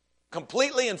substitute,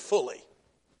 completely and fully.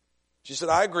 She said,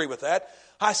 I agree with that.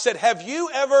 I said, have you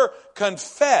ever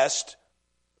confessed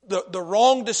the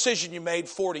wrong decision you made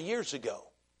 40 years ago?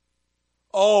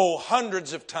 Oh,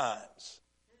 hundreds of times.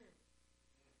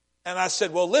 And I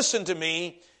said, well, listen to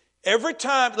me. Every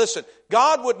time, listen,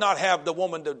 God would not have the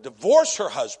woman to divorce her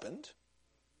husband.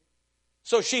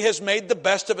 So she has made the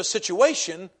best of a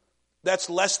situation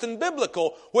that's less than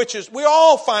biblical, which is, we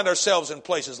all find ourselves in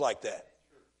places like that.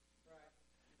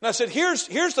 And I said, here's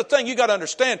the thing you got to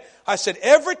understand. I said,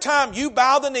 every time you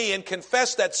bow the knee and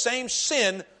confess that same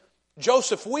sin,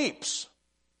 Joseph weeps.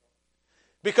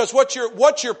 Because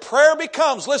what your prayer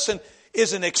becomes, listen,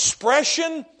 is an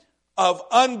expression of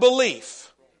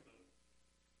unbelief.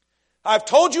 I've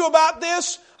told you about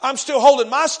this. I'm still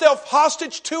holding myself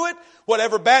hostage to it.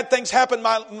 Whatever bad things happen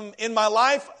in my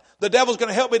life, the devil's going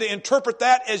to help me to interpret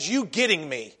that as you getting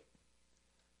me.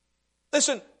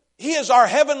 Listen, He is our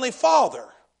Heavenly Father.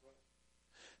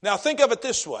 Now think of it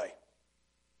this way.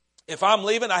 If I'm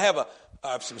leaving, I have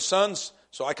some sons,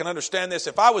 so I can understand this.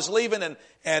 If I was leaving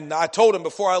and I told them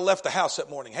before I left the house that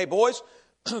morning, hey boys,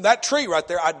 that tree right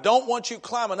there, I don't want you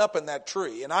climbing up in that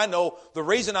tree. And I know the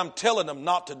reason I'm telling them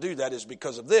not to do that is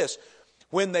because of this.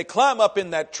 When they climb up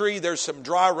in that tree, there's some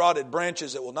dry, rotted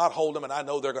branches that will not hold them, and I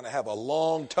know they're going to have a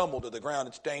long tumble to the ground.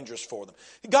 It's dangerous for them.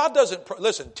 God doesn't,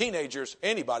 listen, teenagers,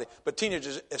 anybody, but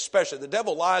teenagers especially, the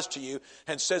devil lies to you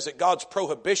and says that God's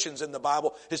prohibitions in the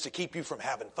Bible is to keep you from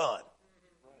having fun.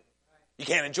 You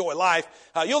can't enjoy life.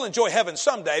 You'll enjoy heaven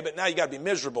someday, but now you got to be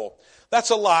miserable. That's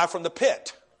a lie from the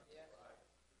pit.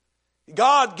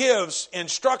 God gives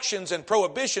instructions and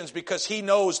prohibitions because He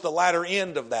knows the latter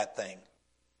end of that thing.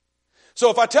 So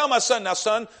if I tell my son, now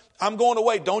son, I'm going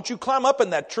away, don't you climb up in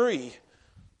that tree.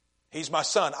 He's my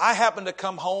son. I happen to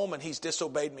come home and he's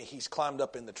disobeyed me. He's climbed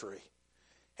up in the tree.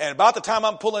 And about the time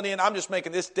I'm pulling in, I'm just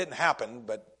making, this didn't happen,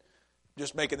 but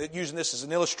just making it, using this as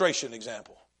an illustration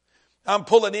example. I'm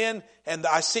pulling in and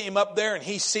I see him up there and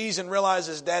he sees and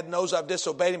realizes Dad knows I've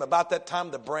disobeyed him. About that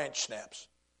time, the branch snaps.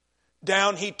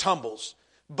 Down he tumbles,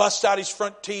 busts out his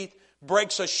front teeth,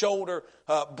 breaks a shoulder,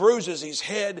 bruises his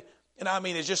head, and I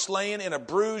mean, is just laying in a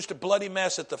bruised, bloody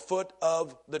mess at the foot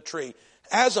of the tree.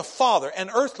 As a father, an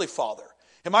earthly father,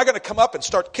 am I going to come up and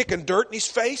start kicking dirt in his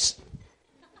face?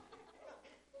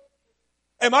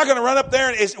 Am I going to run up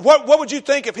there and what would you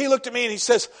think if he looked at me and he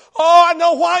says, "Oh, I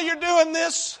know why you're doing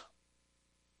this.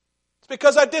 It's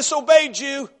because I disobeyed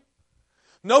you."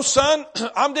 No, son,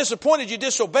 I'm disappointed you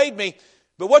disobeyed me,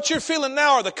 but what you're feeling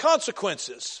now are the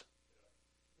consequences.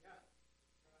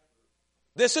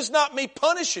 This is not me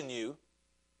punishing you.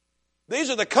 These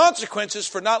are the consequences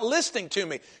for not listening to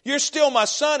me. You're still my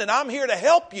son, and I'm here to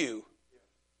help you.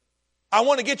 I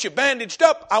want to get you bandaged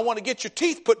up. I want to get your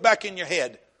teeth put back in your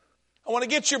head. I want to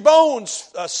get your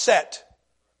bones set.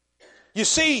 You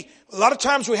see, a lot of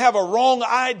times we have a wrong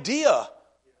idea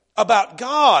about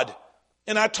God.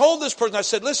 And I told this person, I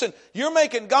said, listen, you're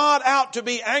making God out to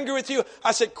be angry with you.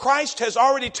 I said, Christ has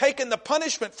already taken the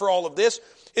punishment for all of this.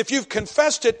 If you've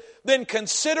confessed it, then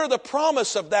consider the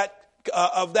promise of that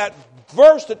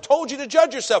verse that told you to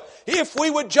judge yourself. If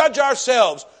we would judge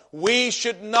ourselves, we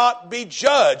should not be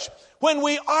judged. When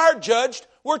we are judged,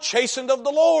 we're chastened of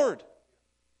the Lord.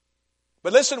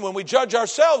 But listen, when we judge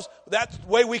ourselves, that's the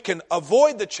way we can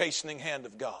avoid the chastening hand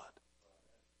of God.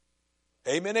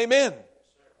 Amen, amen.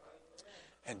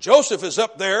 And Joseph is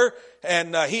up there,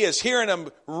 and he is hearing them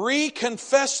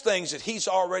reconfess things that he's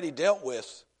already dealt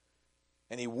with.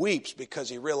 And he weeps because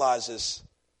he realizes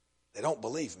they don't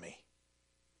believe me.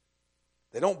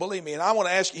 They don't believe me. And I want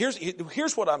to ask you,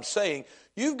 here's what I'm saying.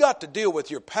 You've got to deal with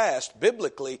your past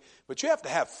biblically, but you have to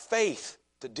have faith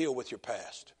to deal with your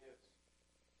past.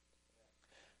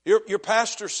 Your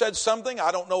pastor said something.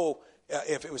 I don't know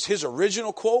if it was his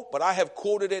original quote, but I have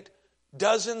quoted it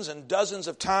dozens and dozens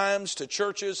of times to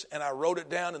churches, and I wrote it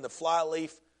down in the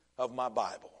flyleaf of my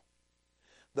Bible.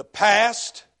 The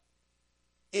past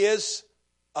is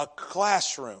a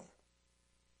classroom.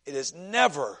 It is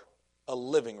never a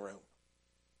living room.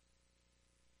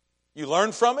 You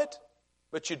learn from it,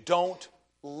 but you don't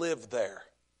live there.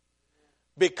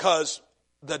 Because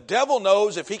the devil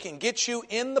knows if he can get you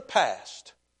in the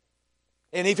past,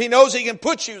 and if he knows he can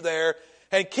put you there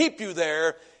and keep you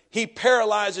there, he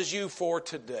paralyzes you for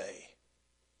today.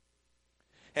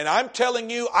 And I'm telling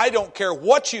you, I don't care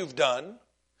what you've done.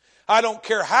 I don't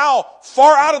care how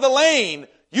far out of the lane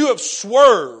you have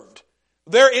swerved.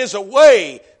 There is a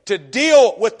way to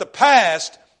deal with the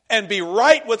past and be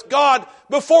right with God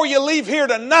before you leave here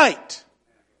tonight.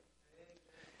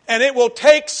 And it will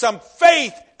take some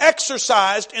faith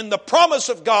exercised in the promise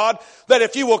of God that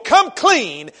if you will come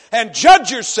clean and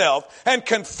judge yourself and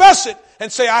confess it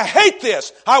and say, I hate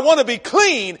this, I want to be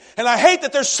clean, and I hate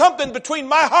that there's something between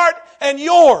my heart and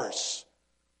yours.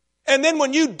 And then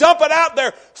when you dump it out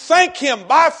there, thank Him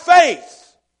by faith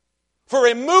for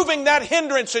removing that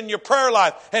hindrance in your prayer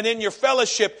life and in your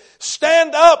fellowship.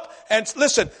 Stand up and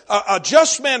listen, a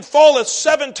just man falleth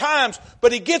 7 times,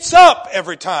 but he gets up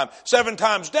every time. 7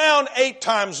 times down, 8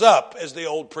 times up, as the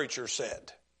old preacher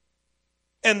said.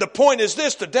 And the point is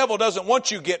this, the devil doesn't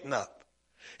want you getting up.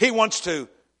 He wants to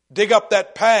dig up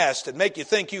that past and make you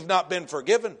think you've not been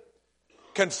forgiven.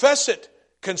 Confess it,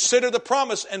 consider the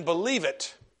promise, and believe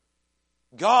it.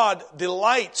 God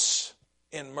delights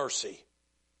in mercy.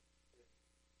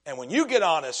 And when you get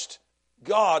honest,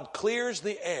 God clears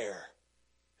the air.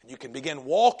 And you can begin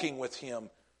walking with Him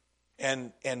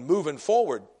and moving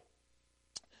forward.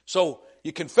 So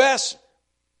you confess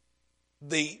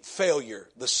the failure,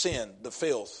 the sin, the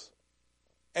filth.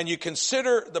 And you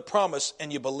consider the promise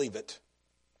and you believe it.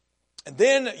 And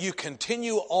then you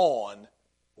continue on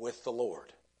with the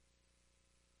Lord.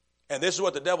 And this is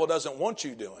what the devil doesn't want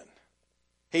you doing.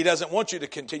 He doesn't want you to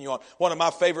continue on. One of my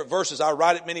favorite verses, I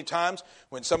write it many times.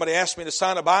 When somebody asks me to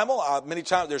sign a Bible, many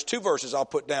times there's two verses I'll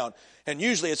put down. And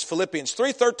usually it's Philippians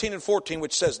 3:13 and 14,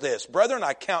 which says this, "Brethren,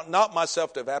 I count not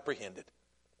myself to have apprehended.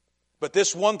 But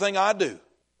this one thing I do,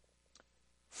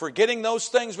 forgetting those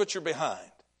things which are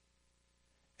behind,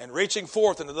 and reaching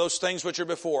forth into those things which are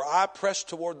before, I press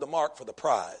toward the mark for the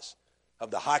prize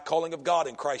of the high calling of God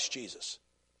in Christ Jesus."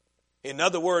 In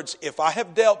other words, if I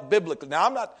have dealt biblically,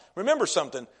 now remember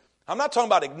something, I'm not talking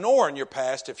about ignoring your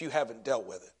past if you haven't dealt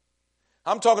with it.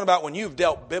 I'm talking about when you've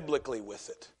dealt biblically with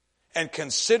it and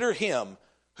consider Him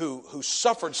who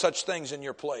suffered such things in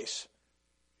your place.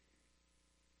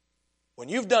 When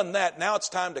you've done that, now it's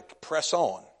time to press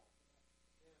on.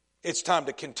 It's time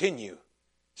to continue.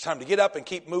 It's time to get up and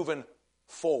keep moving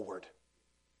forward.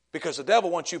 Because the devil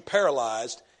wants you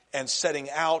paralyzed and setting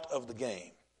out of the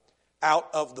game, out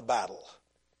of the battle.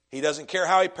 He doesn't care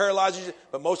how he paralyzes you,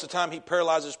 but most of the time he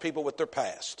paralyzes people with their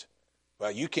past.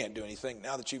 Well, you can't do anything.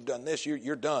 Now that you've done this,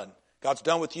 you're done. God's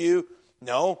done with you.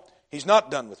 No, He's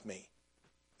not done with me.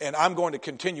 And I'm going to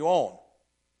continue on.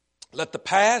 Let the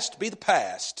past be the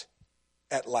past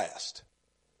at last.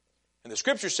 And the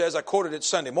Scripture says, I quoted it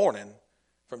Sunday morning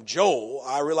from Joel.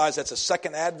 I realize that's a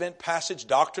second Advent passage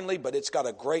doctrinally, but it's got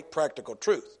a great practical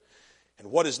truth.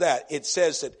 And what is that? It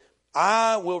says that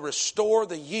I will restore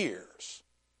the years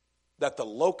that the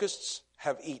locusts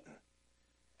have eaten.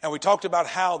 And we talked about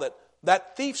how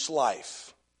that thief's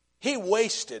life, he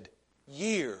wasted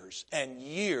years and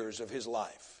years of his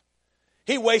life.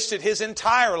 He wasted his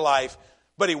entire life,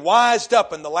 but he wised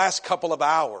up in the last couple of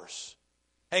hours.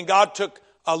 And God took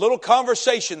a little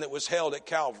conversation that was held at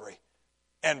Calvary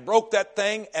and broke that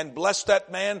thing and blessed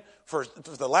that man for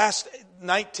the last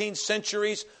 19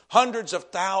 centuries. Hundreds of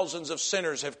thousands of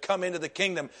sinners have come into the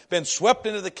kingdom, been swept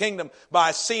into the kingdom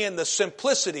by seeing the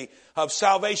simplicity of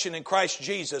salvation in Christ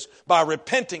Jesus, by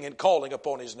repenting and calling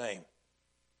upon His name.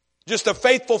 Just a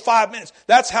faithful 5 minutes.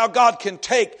 That's how God can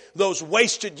take those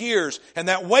wasted years and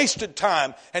that wasted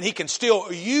time, and He can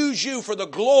still use you for the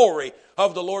glory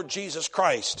of the Lord Jesus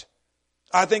Christ.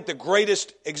 I think the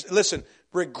greatest, listen,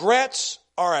 regrets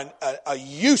are a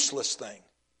useless thing.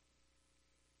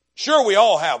 Sure, we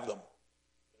all have them.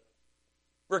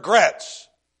 Regrets,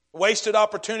 wasted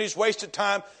opportunities, wasted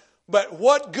time. But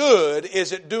what good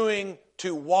is it doing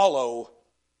to wallow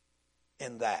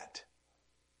in that?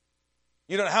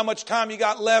 You don't know how much time you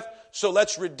got left, so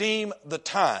let's redeem the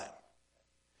time.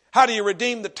 How do you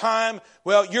redeem the time?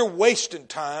 Well, you're wasting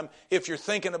time if you're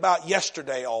thinking about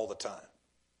yesterday all the time.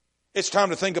 It's time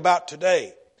to think about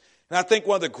today. And I think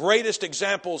one of the greatest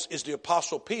examples is the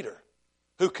Apostle Peter,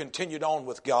 who continued on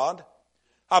with God.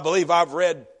 I believe I've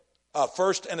read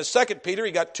 1st and 2nd Peter.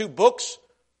 He got 2 books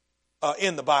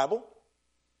in the Bible.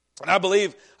 And I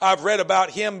believe I've read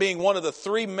about him being one of the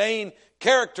 3 main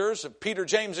characters of Peter,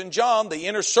 James, and John, the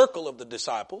inner circle of the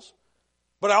disciples.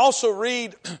 But I also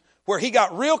read where he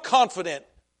got real confident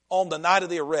on the night of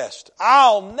the arrest.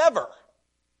 I'll never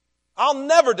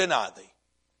deny thee.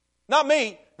 Not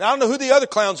me. Now, I don't know who the other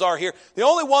clowns are here. The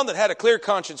only one that had a clear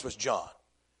conscience was John.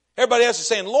 Everybody else is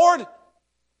saying, Lord,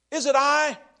 is it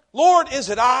I? Lord, is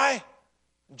it I?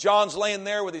 John's laying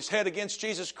there with his head against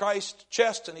Jesus Christ's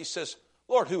chest, and he says,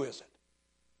 Lord, who is it?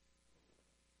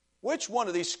 Which one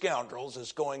of these scoundrels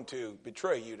is going to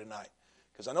betray you tonight?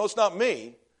 Because I know it's not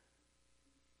me.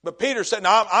 But Peter said,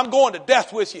 no, I'm going to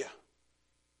death with you.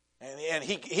 And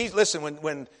he listen,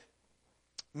 when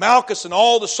Malchus and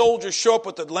all the soldiers show up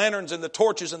with the lanterns and the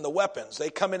torches and the weapons, they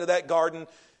come into that garden,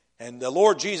 and the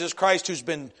Lord Jesus Christ, who's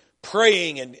been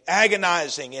praying and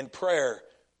agonizing in prayer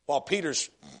while Peter's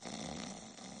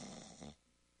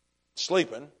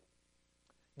sleeping,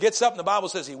 gets up, and the Bible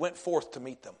says he went forth to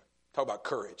meet them. Talk about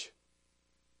courage.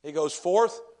 He goes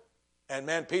forth, and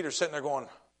man, Peter's sitting there going,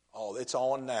 oh, it's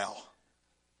on now.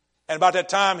 And about that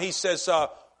time, he says,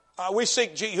 we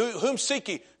seek, whom seek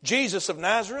ye? Jesus of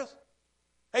Nazareth?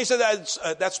 And he said,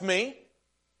 that's me.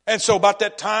 And so about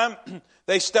that time,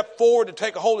 they step forward to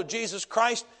take a hold of Jesus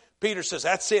Christ. Peter says,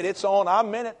 that's it, it's on,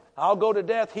 I'm in it, I'll go to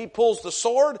death. He pulls the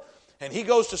sword, and he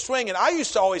goes to swing. And I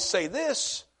used to always say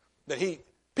this, that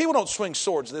people don't swing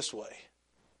swords this way.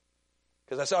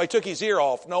 Because I said, oh, he took his ear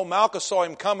off. No, Malchus saw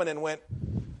him coming and went,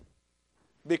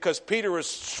 because Peter was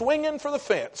swinging for the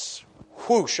fence.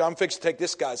 Whoosh, I'm fixing to take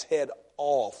this guy's head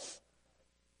off.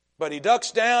 But he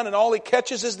ducks down, and all he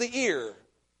catches is the ear.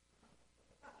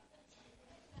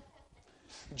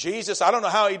 Jesus, I don't know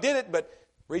how he did it, but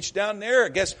reached down there, I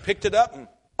guess picked it up and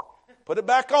put it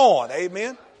back on.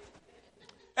 Amen.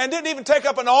 And didn't even take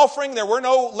up an offering. There were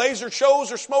no laser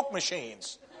shows or smoke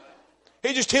machines.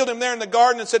 He just healed him there in the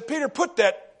garden and said, Peter, put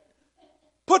that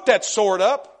Put that sword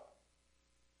up.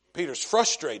 Peter's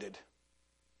frustrated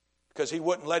because he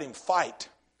wouldn't let him fight.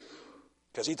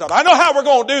 Because he thought, I know how we're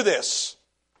going to do this.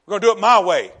 We're going to do it my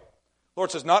way. The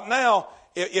Lord says, not now.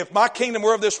 If my kingdom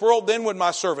were of this world, then would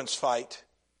my servants fight.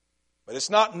 But it's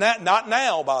not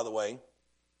now, by the way.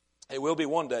 It will be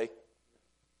one day.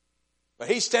 But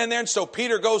he's standing there, and so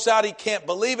Peter goes out. He can't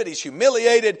believe it. He's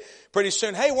humiliated. Pretty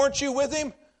soon, hey, weren't you with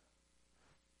him?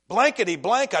 Blankety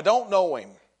blank, I don't know him.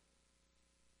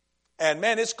 And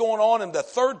man, it's going on. And the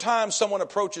third time someone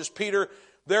approaches Peter,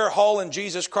 they're hauling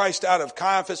Jesus Christ out of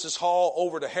Caiaphas' hall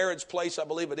over to Herod's place, I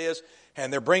believe it is.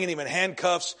 And they're bringing him in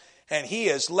handcuffs. And he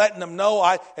is letting them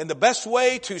know, and the best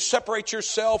way to separate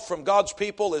yourself from God's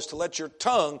people is to let your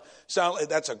tongue sound.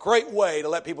 That's a great way to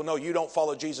let people know you don't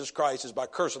follow Jesus Christ, is by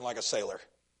cursing like a sailor.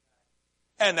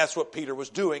 And that's what Peter was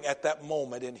doing at that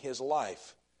moment in his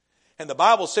life. And the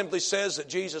Bible simply says that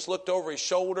Jesus looked over his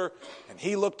shoulder and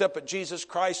he looked up at Jesus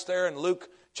Christ there in Luke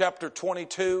chapter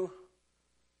 22.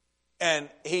 And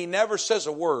he never says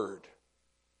a word.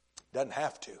 Doesn't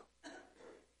have to.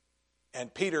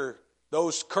 And Peter,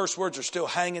 those curse words are still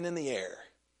hanging in the air.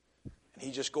 And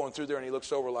he's just going through there and he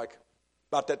looks over like,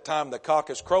 about that time the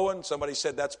cock is crowing. Somebody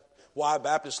said that's why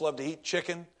Baptists love to eat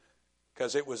chicken.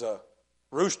 Because it was a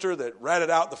rooster that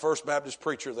ratted out the first Baptist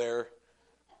preacher there.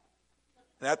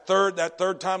 And that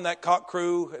third time that cock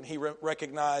crew, and he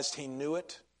recognized he knew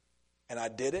it. And I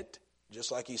did it,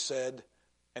 just like he said.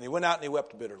 And he went out and he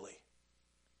wept bitterly.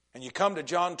 And you come to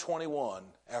John 21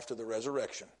 after the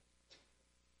resurrection.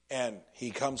 And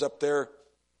he comes up there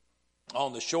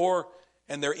on the shore,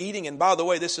 and they're eating. And by the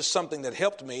way, this is something that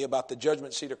helped me about the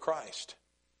judgment seat of Christ.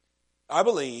 I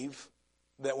believe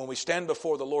that when we stand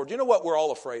before the Lord, you know what we're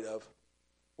all afraid of?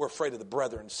 We're afraid of the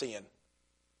brethren seeing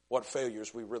what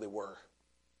failures we really were.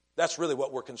 That's really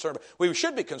what we're concerned about. We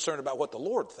should be concerned about what the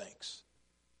Lord thinks.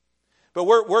 But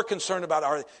we're concerned about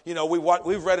our,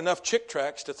 we've read enough Chick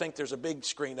tracts to think there's a big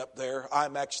screen up there,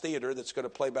 IMAX theater, that's going to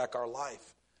play back our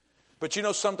life. But you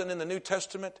know something in the New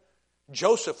Testament?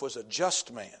 Joseph was a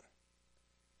just man.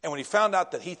 And when he found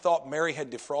out that he thought Mary had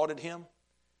defrauded him,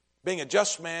 being a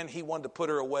just man, he wanted to put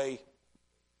her away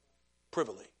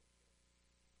privily.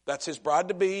 That's his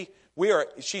bride-to-be.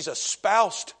 She's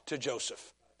espoused to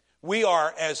Joseph. We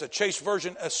are, as a chaste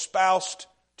virgin, espoused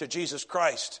to Jesus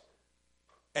Christ.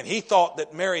 And he thought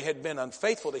that Mary had been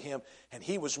unfaithful to him, and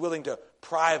he was willing to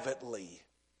privately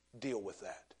deal with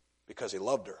that because he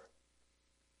loved her.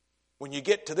 When you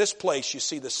get to this place, you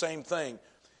see the same thing.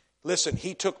 Listen,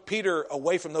 he took Peter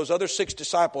away from those other 6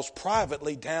 disciples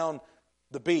privately down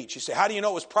the beach. You say, how do you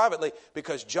know it was privately?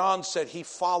 Because John said he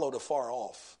followed afar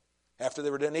off. After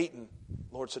they were done eating,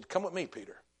 the Lord said, come with me,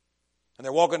 Peter. And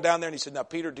they're walking down there, and he said, now,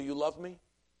 Peter, do you love me?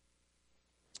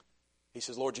 He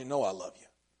says, Lord, you know I love you.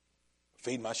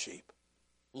 Feed my sheep.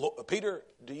 Peter,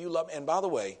 do you love me? And by the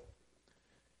way,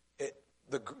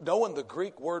 knowing the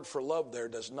Greek word for love there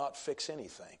does not fix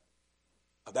anything.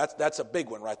 That's a big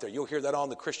one right there. You'll hear that on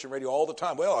the Christian radio all the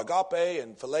time. Well, agape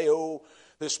and phileo.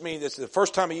 This means it's the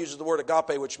first time he uses the word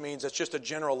agape, which means it's just a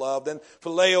general love. Then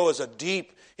phileo is a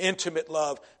deep, intimate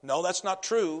love. No, that's not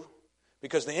true,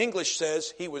 because the English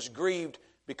says he was grieved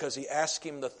because he asked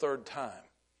him the 3rd time.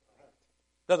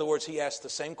 In other words, he asked the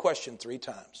same question 3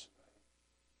 times.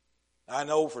 I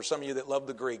know for some of you that love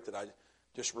the Greek that I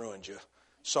just ruined you.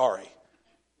 Sorry.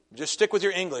 Just stick with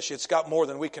your English. It's got more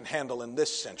than we can handle in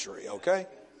this century, okay?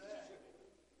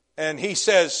 And he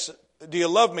says, do you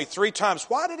love me 3 times?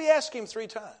 Why did he ask him 3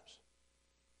 times?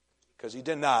 Because he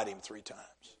denied him 3 times.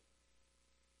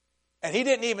 And he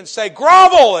didn't even say,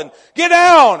 grovel and get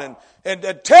down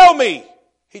and tell me.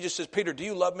 He just says, Peter, do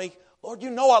you love me? Lord, you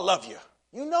know I love you.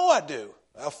 You know I do.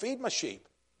 I'll feed my sheep.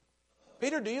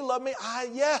 Peter, do you love me?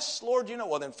 Yes, Lord, you know.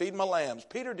 Well, then feed my lambs.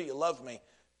 Peter, do you love me?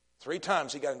 3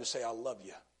 times he got him to say, I love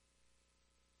you.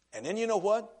 And then you know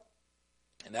what?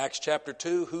 In Acts chapter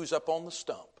 2, who's up on the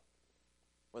stump?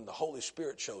 When the Holy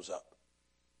Spirit shows up.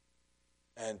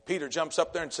 And Peter jumps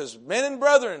up there and says, men and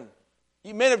brethren,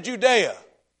 you men of Judea,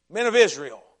 men of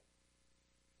Israel.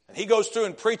 And he goes through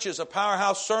and preaches a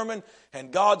powerhouse sermon,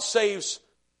 and God saves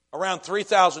around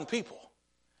 3,000 people.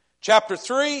 Chapter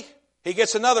 3, he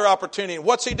gets another opportunity. And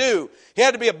what's he do? He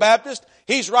had to be a Baptist.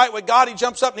 He's right with God. He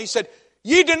jumps up and he said,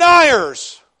 ye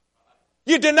deniers,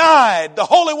 you denied the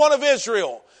Holy One of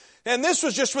Israel. And this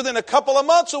was just within a couple of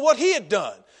months of what he had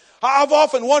done. I've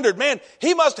often wondered, man,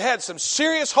 he must have had some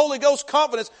serious Holy Ghost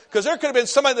confidence, because there could have been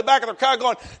somebody in the back of the crowd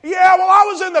going, yeah, well, I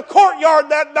was in the courtyard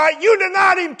that night. You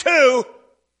denied him too.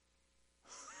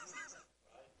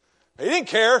 He didn't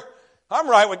care. I'm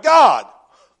right with God.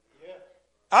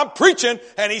 I'm preaching,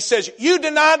 and he says, you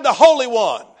denied the Holy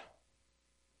One.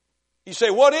 You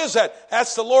say, what is that?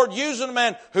 That's the Lord using a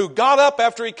man who got up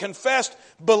after he confessed,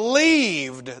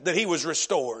 believed that he was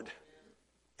restored,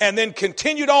 and then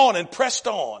continued on and pressed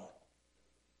on.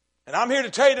 And I'm here to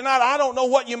tell you tonight, I don't know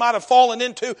what you might have fallen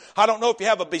into. I don't know if you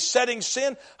have a besetting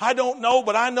sin. I don't know,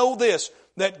 but I know this,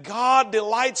 that God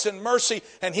delights in mercy,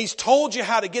 and He's told you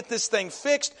how to get this thing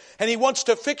fixed, and He wants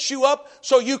to fix you up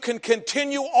so you can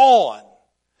continue on.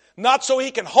 Not so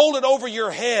He can hold it over your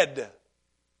head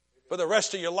for the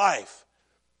rest of your life.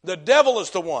 The devil is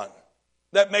the one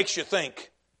that makes you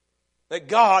think that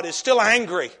God is still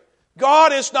angry.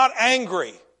 God is not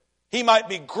angry. He might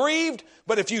be grieved,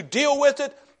 but if you deal with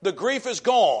it, the grief is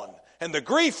gone. And the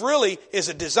grief really is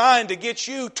a design to get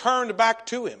you turned back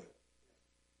to Him.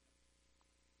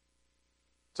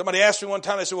 Somebody asked me one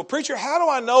time, they said, well, preacher, how do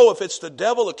I know if it's the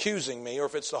devil accusing me or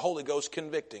if it's the Holy Ghost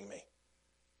convicting me?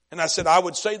 And I said, I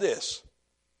would say this.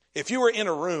 If you were in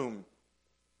a room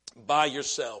by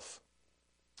yourself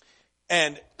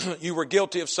and you were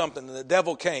guilty of something and the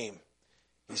devil came,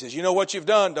 he says, you know what you've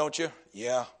done, don't you?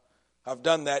 Yeah, I've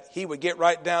done that. He would get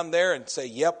right down there and say,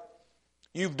 yep,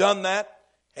 you've done that,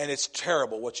 and it's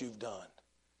terrible what you've done.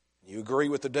 You agree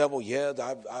with the devil? Yeah,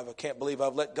 I can't believe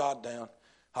I've let God down.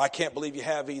 I can't believe you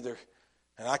have either.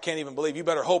 And I can't even believe, you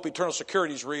better hope eternal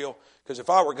security is real, because if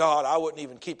I were God, I wouldn't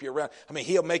even keep you around. I mean,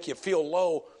 He'll make you feel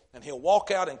low, and He'll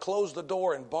walk out and close the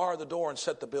door and bar the door and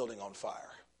set the building on fire.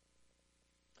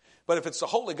 But if it's the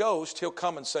Holy Ghost, He'll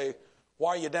come and say,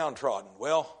 why are you downtrodden?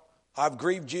 Well, I've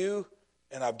grieved you,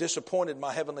 and I've disappointed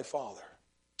my Heavenly Father.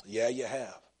 Yeah, you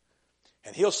have.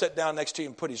 And He'll sit down next to you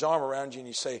and put His arm around you, and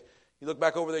you say, you look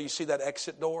back over there, you see that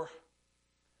exit door?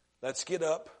 Let's get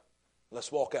up.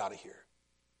 Let's walk out of here.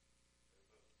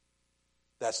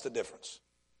 That's the difference.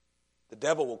 The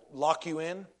devil will lock you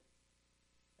in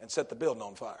and set the building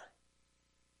on fire.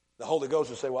 The Holy Ghost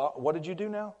will say, well, what did you do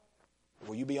now?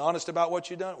 Will you be honest about what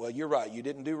you've done? Well, you're right. You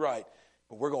didn't do right.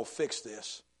 But we're going to fix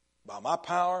this. By my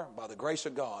power, by the grace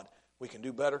of God, we can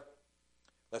do better.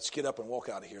 Let's get up and walk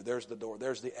out of here. There's the door.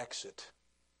 There's the exit.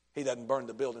 He doesn't burn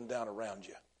the building down around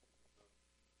you.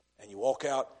 And you walk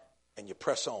out and you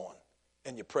press on.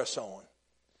 And you press on.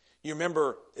 You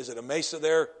remember, is it Amasa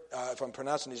there, if I'm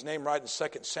pronouncing his name right, in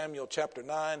 2 Samuel chapter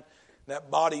 9?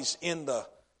 That body's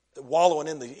wallowing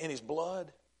in his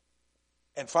blood.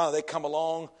 And finally they come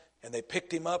along and they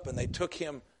picked him up and they took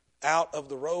him out of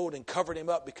the road and covered him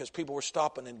up because people were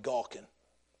stopping and gawking.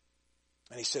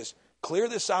 And he says, clear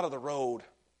this out of the road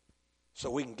so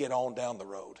we can get on down the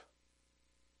road.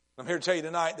 I'm here to tell you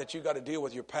tonight that you've got to deal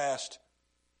with your past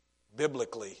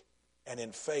biblically and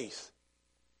in faith.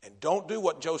 And don't do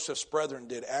what Joseph's brethren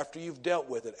did after you've dealt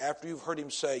with it, after you've heard him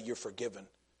say you're forgiven.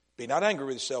 Be not angry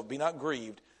with yourself. Be not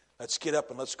grieved. Let's get up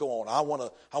and let's go on.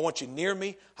 I want you near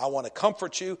me. I want to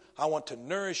comfort you. I want to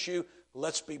nourish you.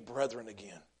 Let's be brethren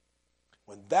again.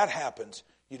 When that happens,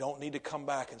 you don't need to come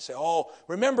back and say, oh,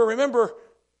 remember,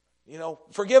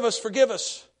 forgive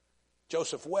us.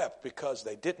 Joseph wept because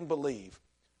they didn't believe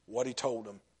what he told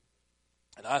them.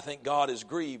 And I think God is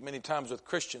grieved many times with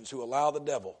Christians who allow the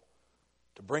devil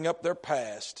to bring up their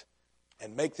past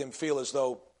and make them feel as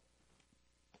though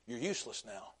you're useless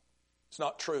now. It's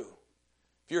not true.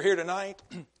 If you're here tonight,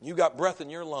 you got breath in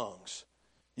your lungs.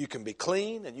 You can be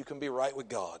clean and you can be right with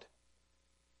God.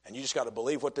 And you just got to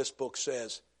believe what this book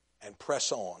says and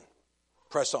press on.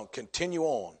 Press on. Continue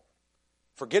on.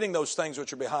 Forgetting those things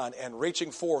which are behind and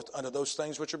reaching forth unto those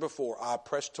things which are before, I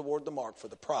press toward the mark for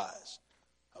the prize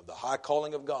of the high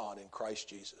calling of God in Christ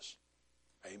Jesus.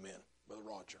 Amen. Brother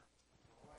Roger.